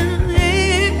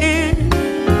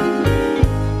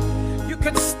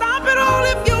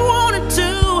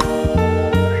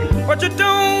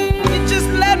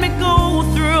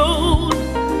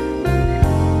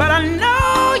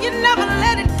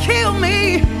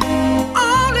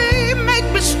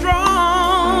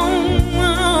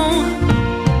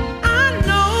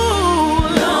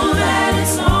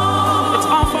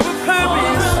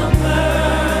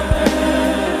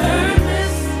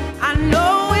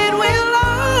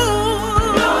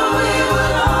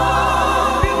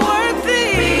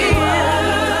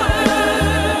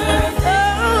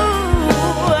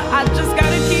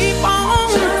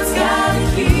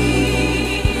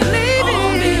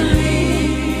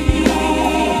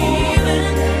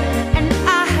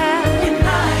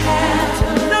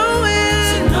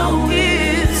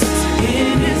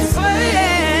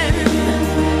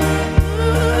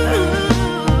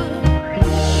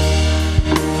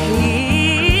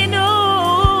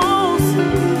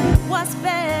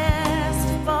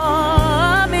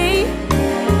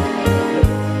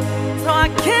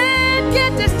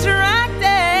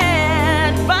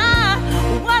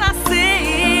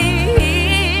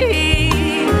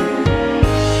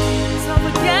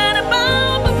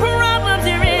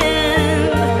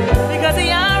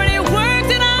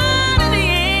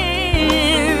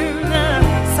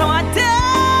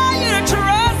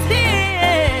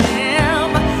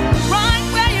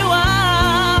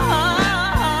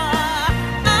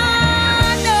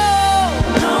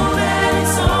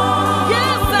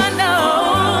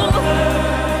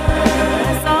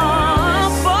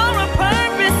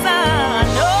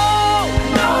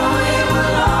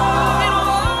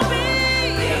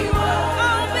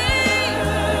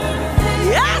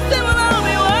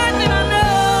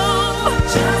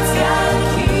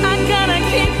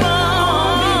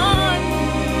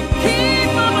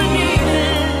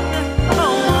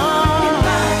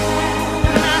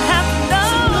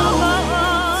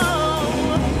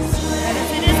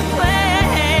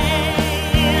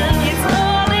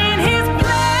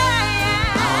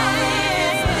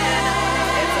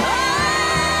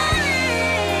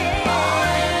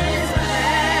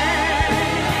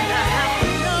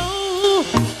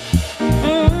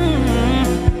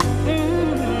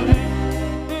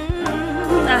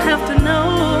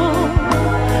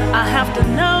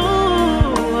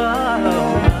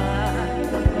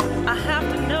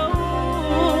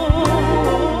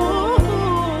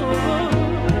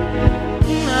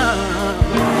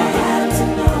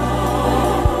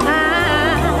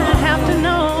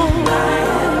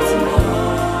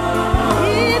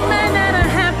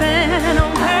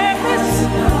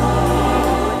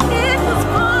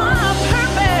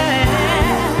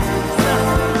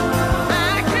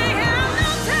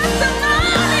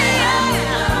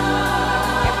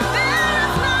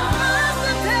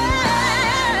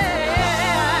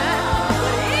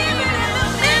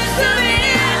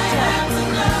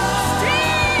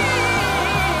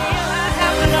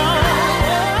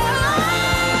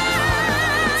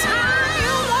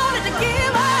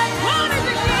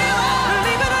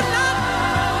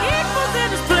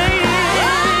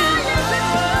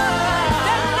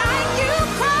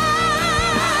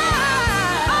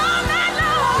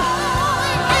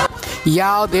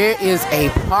Y'all, there is a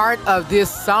part of this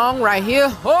song right here.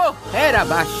 Oh,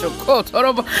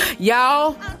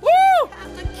 y'all.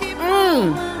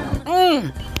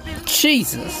 Woo!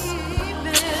 Jesus.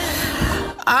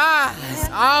 It's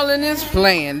all in this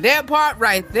plan. That part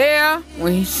right there,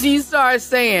 when she starts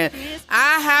saying,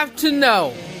 I have to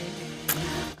know.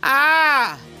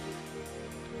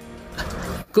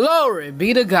 Glory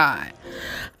be to God.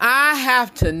 I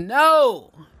have to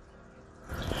know.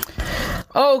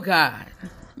 Oh, God.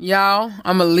 Y'all,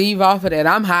 I'm going to leave off of that.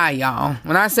 I'm high, y'all.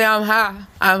 When I say I'm high,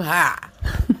 I'm high.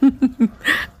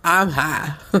 I'm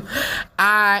high.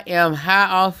 I am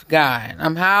high off God.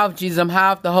 I'm high off Jesus. I'm high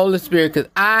off the Holy Spirit, because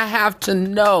I have to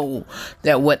know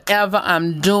that whatever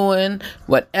I'm doing,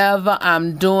 whatever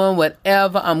I'm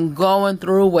going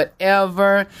through,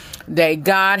 whatever that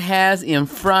God has in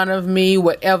front of me,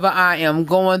 whatever I am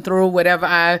going through, whatever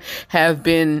I have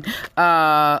been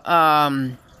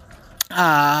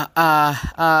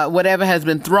whatever has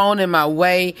been thrown in my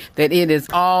way, that it is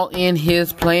all in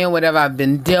His plan. Whatever I've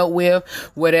been dealt with,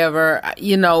 whatever,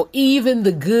 even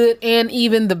the good and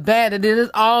even the bad, it is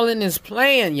all in His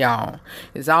plan, y'all.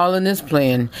 It's all in His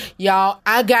plan. Y'all,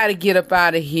 I gotta get up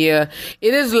out of here.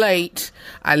 It is late.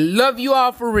 I love you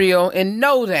all for real, and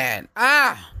know that.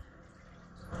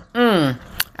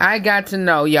 I got to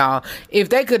know, y'all. If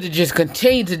they could have just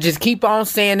continued to just keep on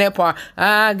saying that part,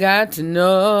 I got to know.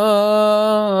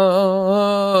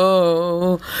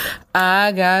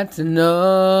 I got to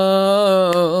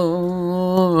know.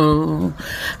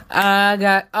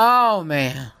 Oh,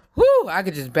 man. Whew, I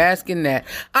could just bask in that.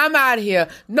 I'm out of here.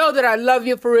 Know that I love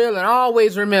you for real, and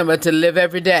always remember to live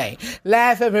every day,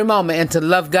 laugh every moment, and to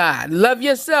love God. Love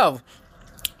yourself.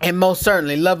 And most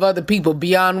certainly love other people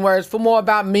beyond words. For more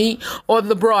about me or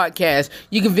the broadcast,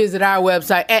 you can visit our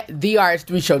website at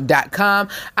therh3show.com.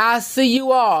 I'll see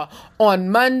you all on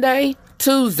Monday,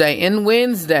 Tuesday, and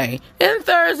Wednesday. And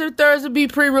Thursday will be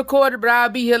pre-recorded, but I'll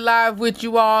be here live with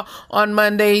you all on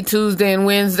Monday, Tuesday, and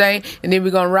Wednesday. And then we're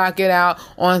going to rock it out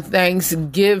on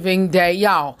Thanksgiving Day.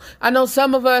 Y'all, I know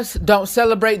some of us don't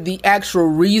celebrate the actual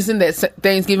reason that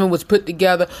Thanksgiving was put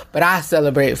together, but I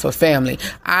celebrate it for family.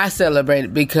 I celebrate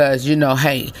it because,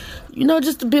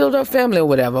 just to build up family or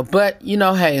whatever. But,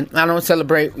 hey, I don't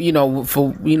celebrate,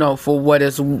 for what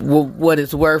it's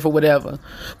worth or whatever.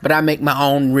 But I make my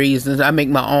own reasons. I make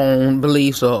my own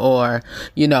beliefs or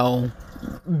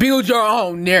build your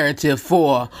own narrative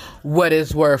for what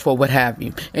it's worth or what have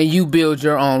you. And you build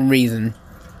your own reason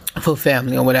for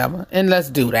family or whatever. And let's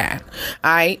do that.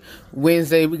 All right.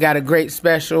 Wednesday, we got a great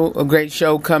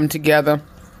show come together.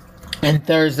 And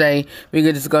Thursday,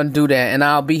 we're just going to do that. And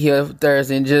I'll be here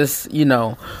Thursday and just,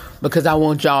 because I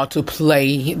want y'all to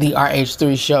play the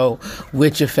RH3 show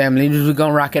with your family. We're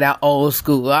going to rock it out old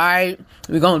school. All right?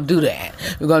 We're going to do that.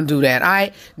 All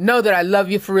right? Know that I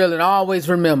love you for real, and always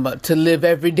remember to live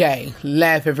every day,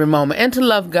 laugh every moment, and to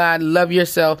love God, love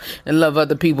yourself, and love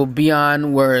other people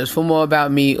beyond words. For more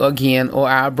about me, again, or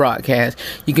our broadcast,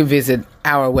 you can visit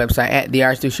our website at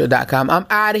therh3show.com. I'm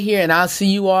out of here, and I'll see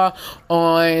you all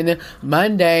on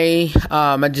Monday.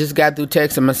 I just got through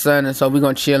texting my son, and so we're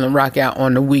going to chill and rock out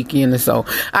on the weekend. And so, all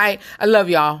right, I love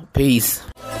y'all. Peace.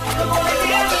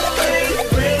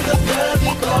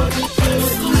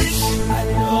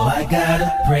 I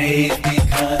gotta praise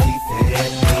because He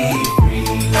set me free.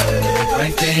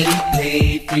 Christ said He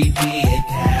paid free fee at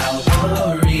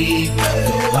Calvary. So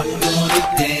I'm gonna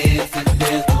dance and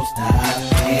there's no stopping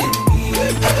me.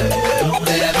 Don't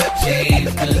ever change,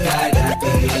 cause I got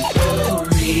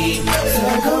victory. So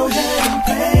go ahead and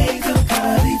praise Him,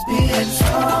 cause He's been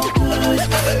so good.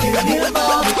 Give Him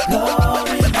all the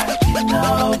glory like you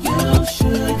know you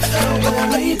should. Don't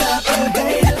worry about the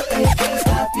haters, they can't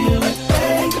stop you.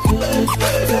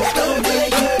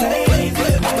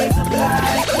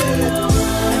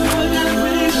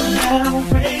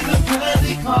 Praise Him, cause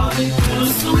He called me to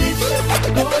switch.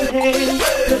 Go ahead,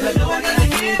 cause I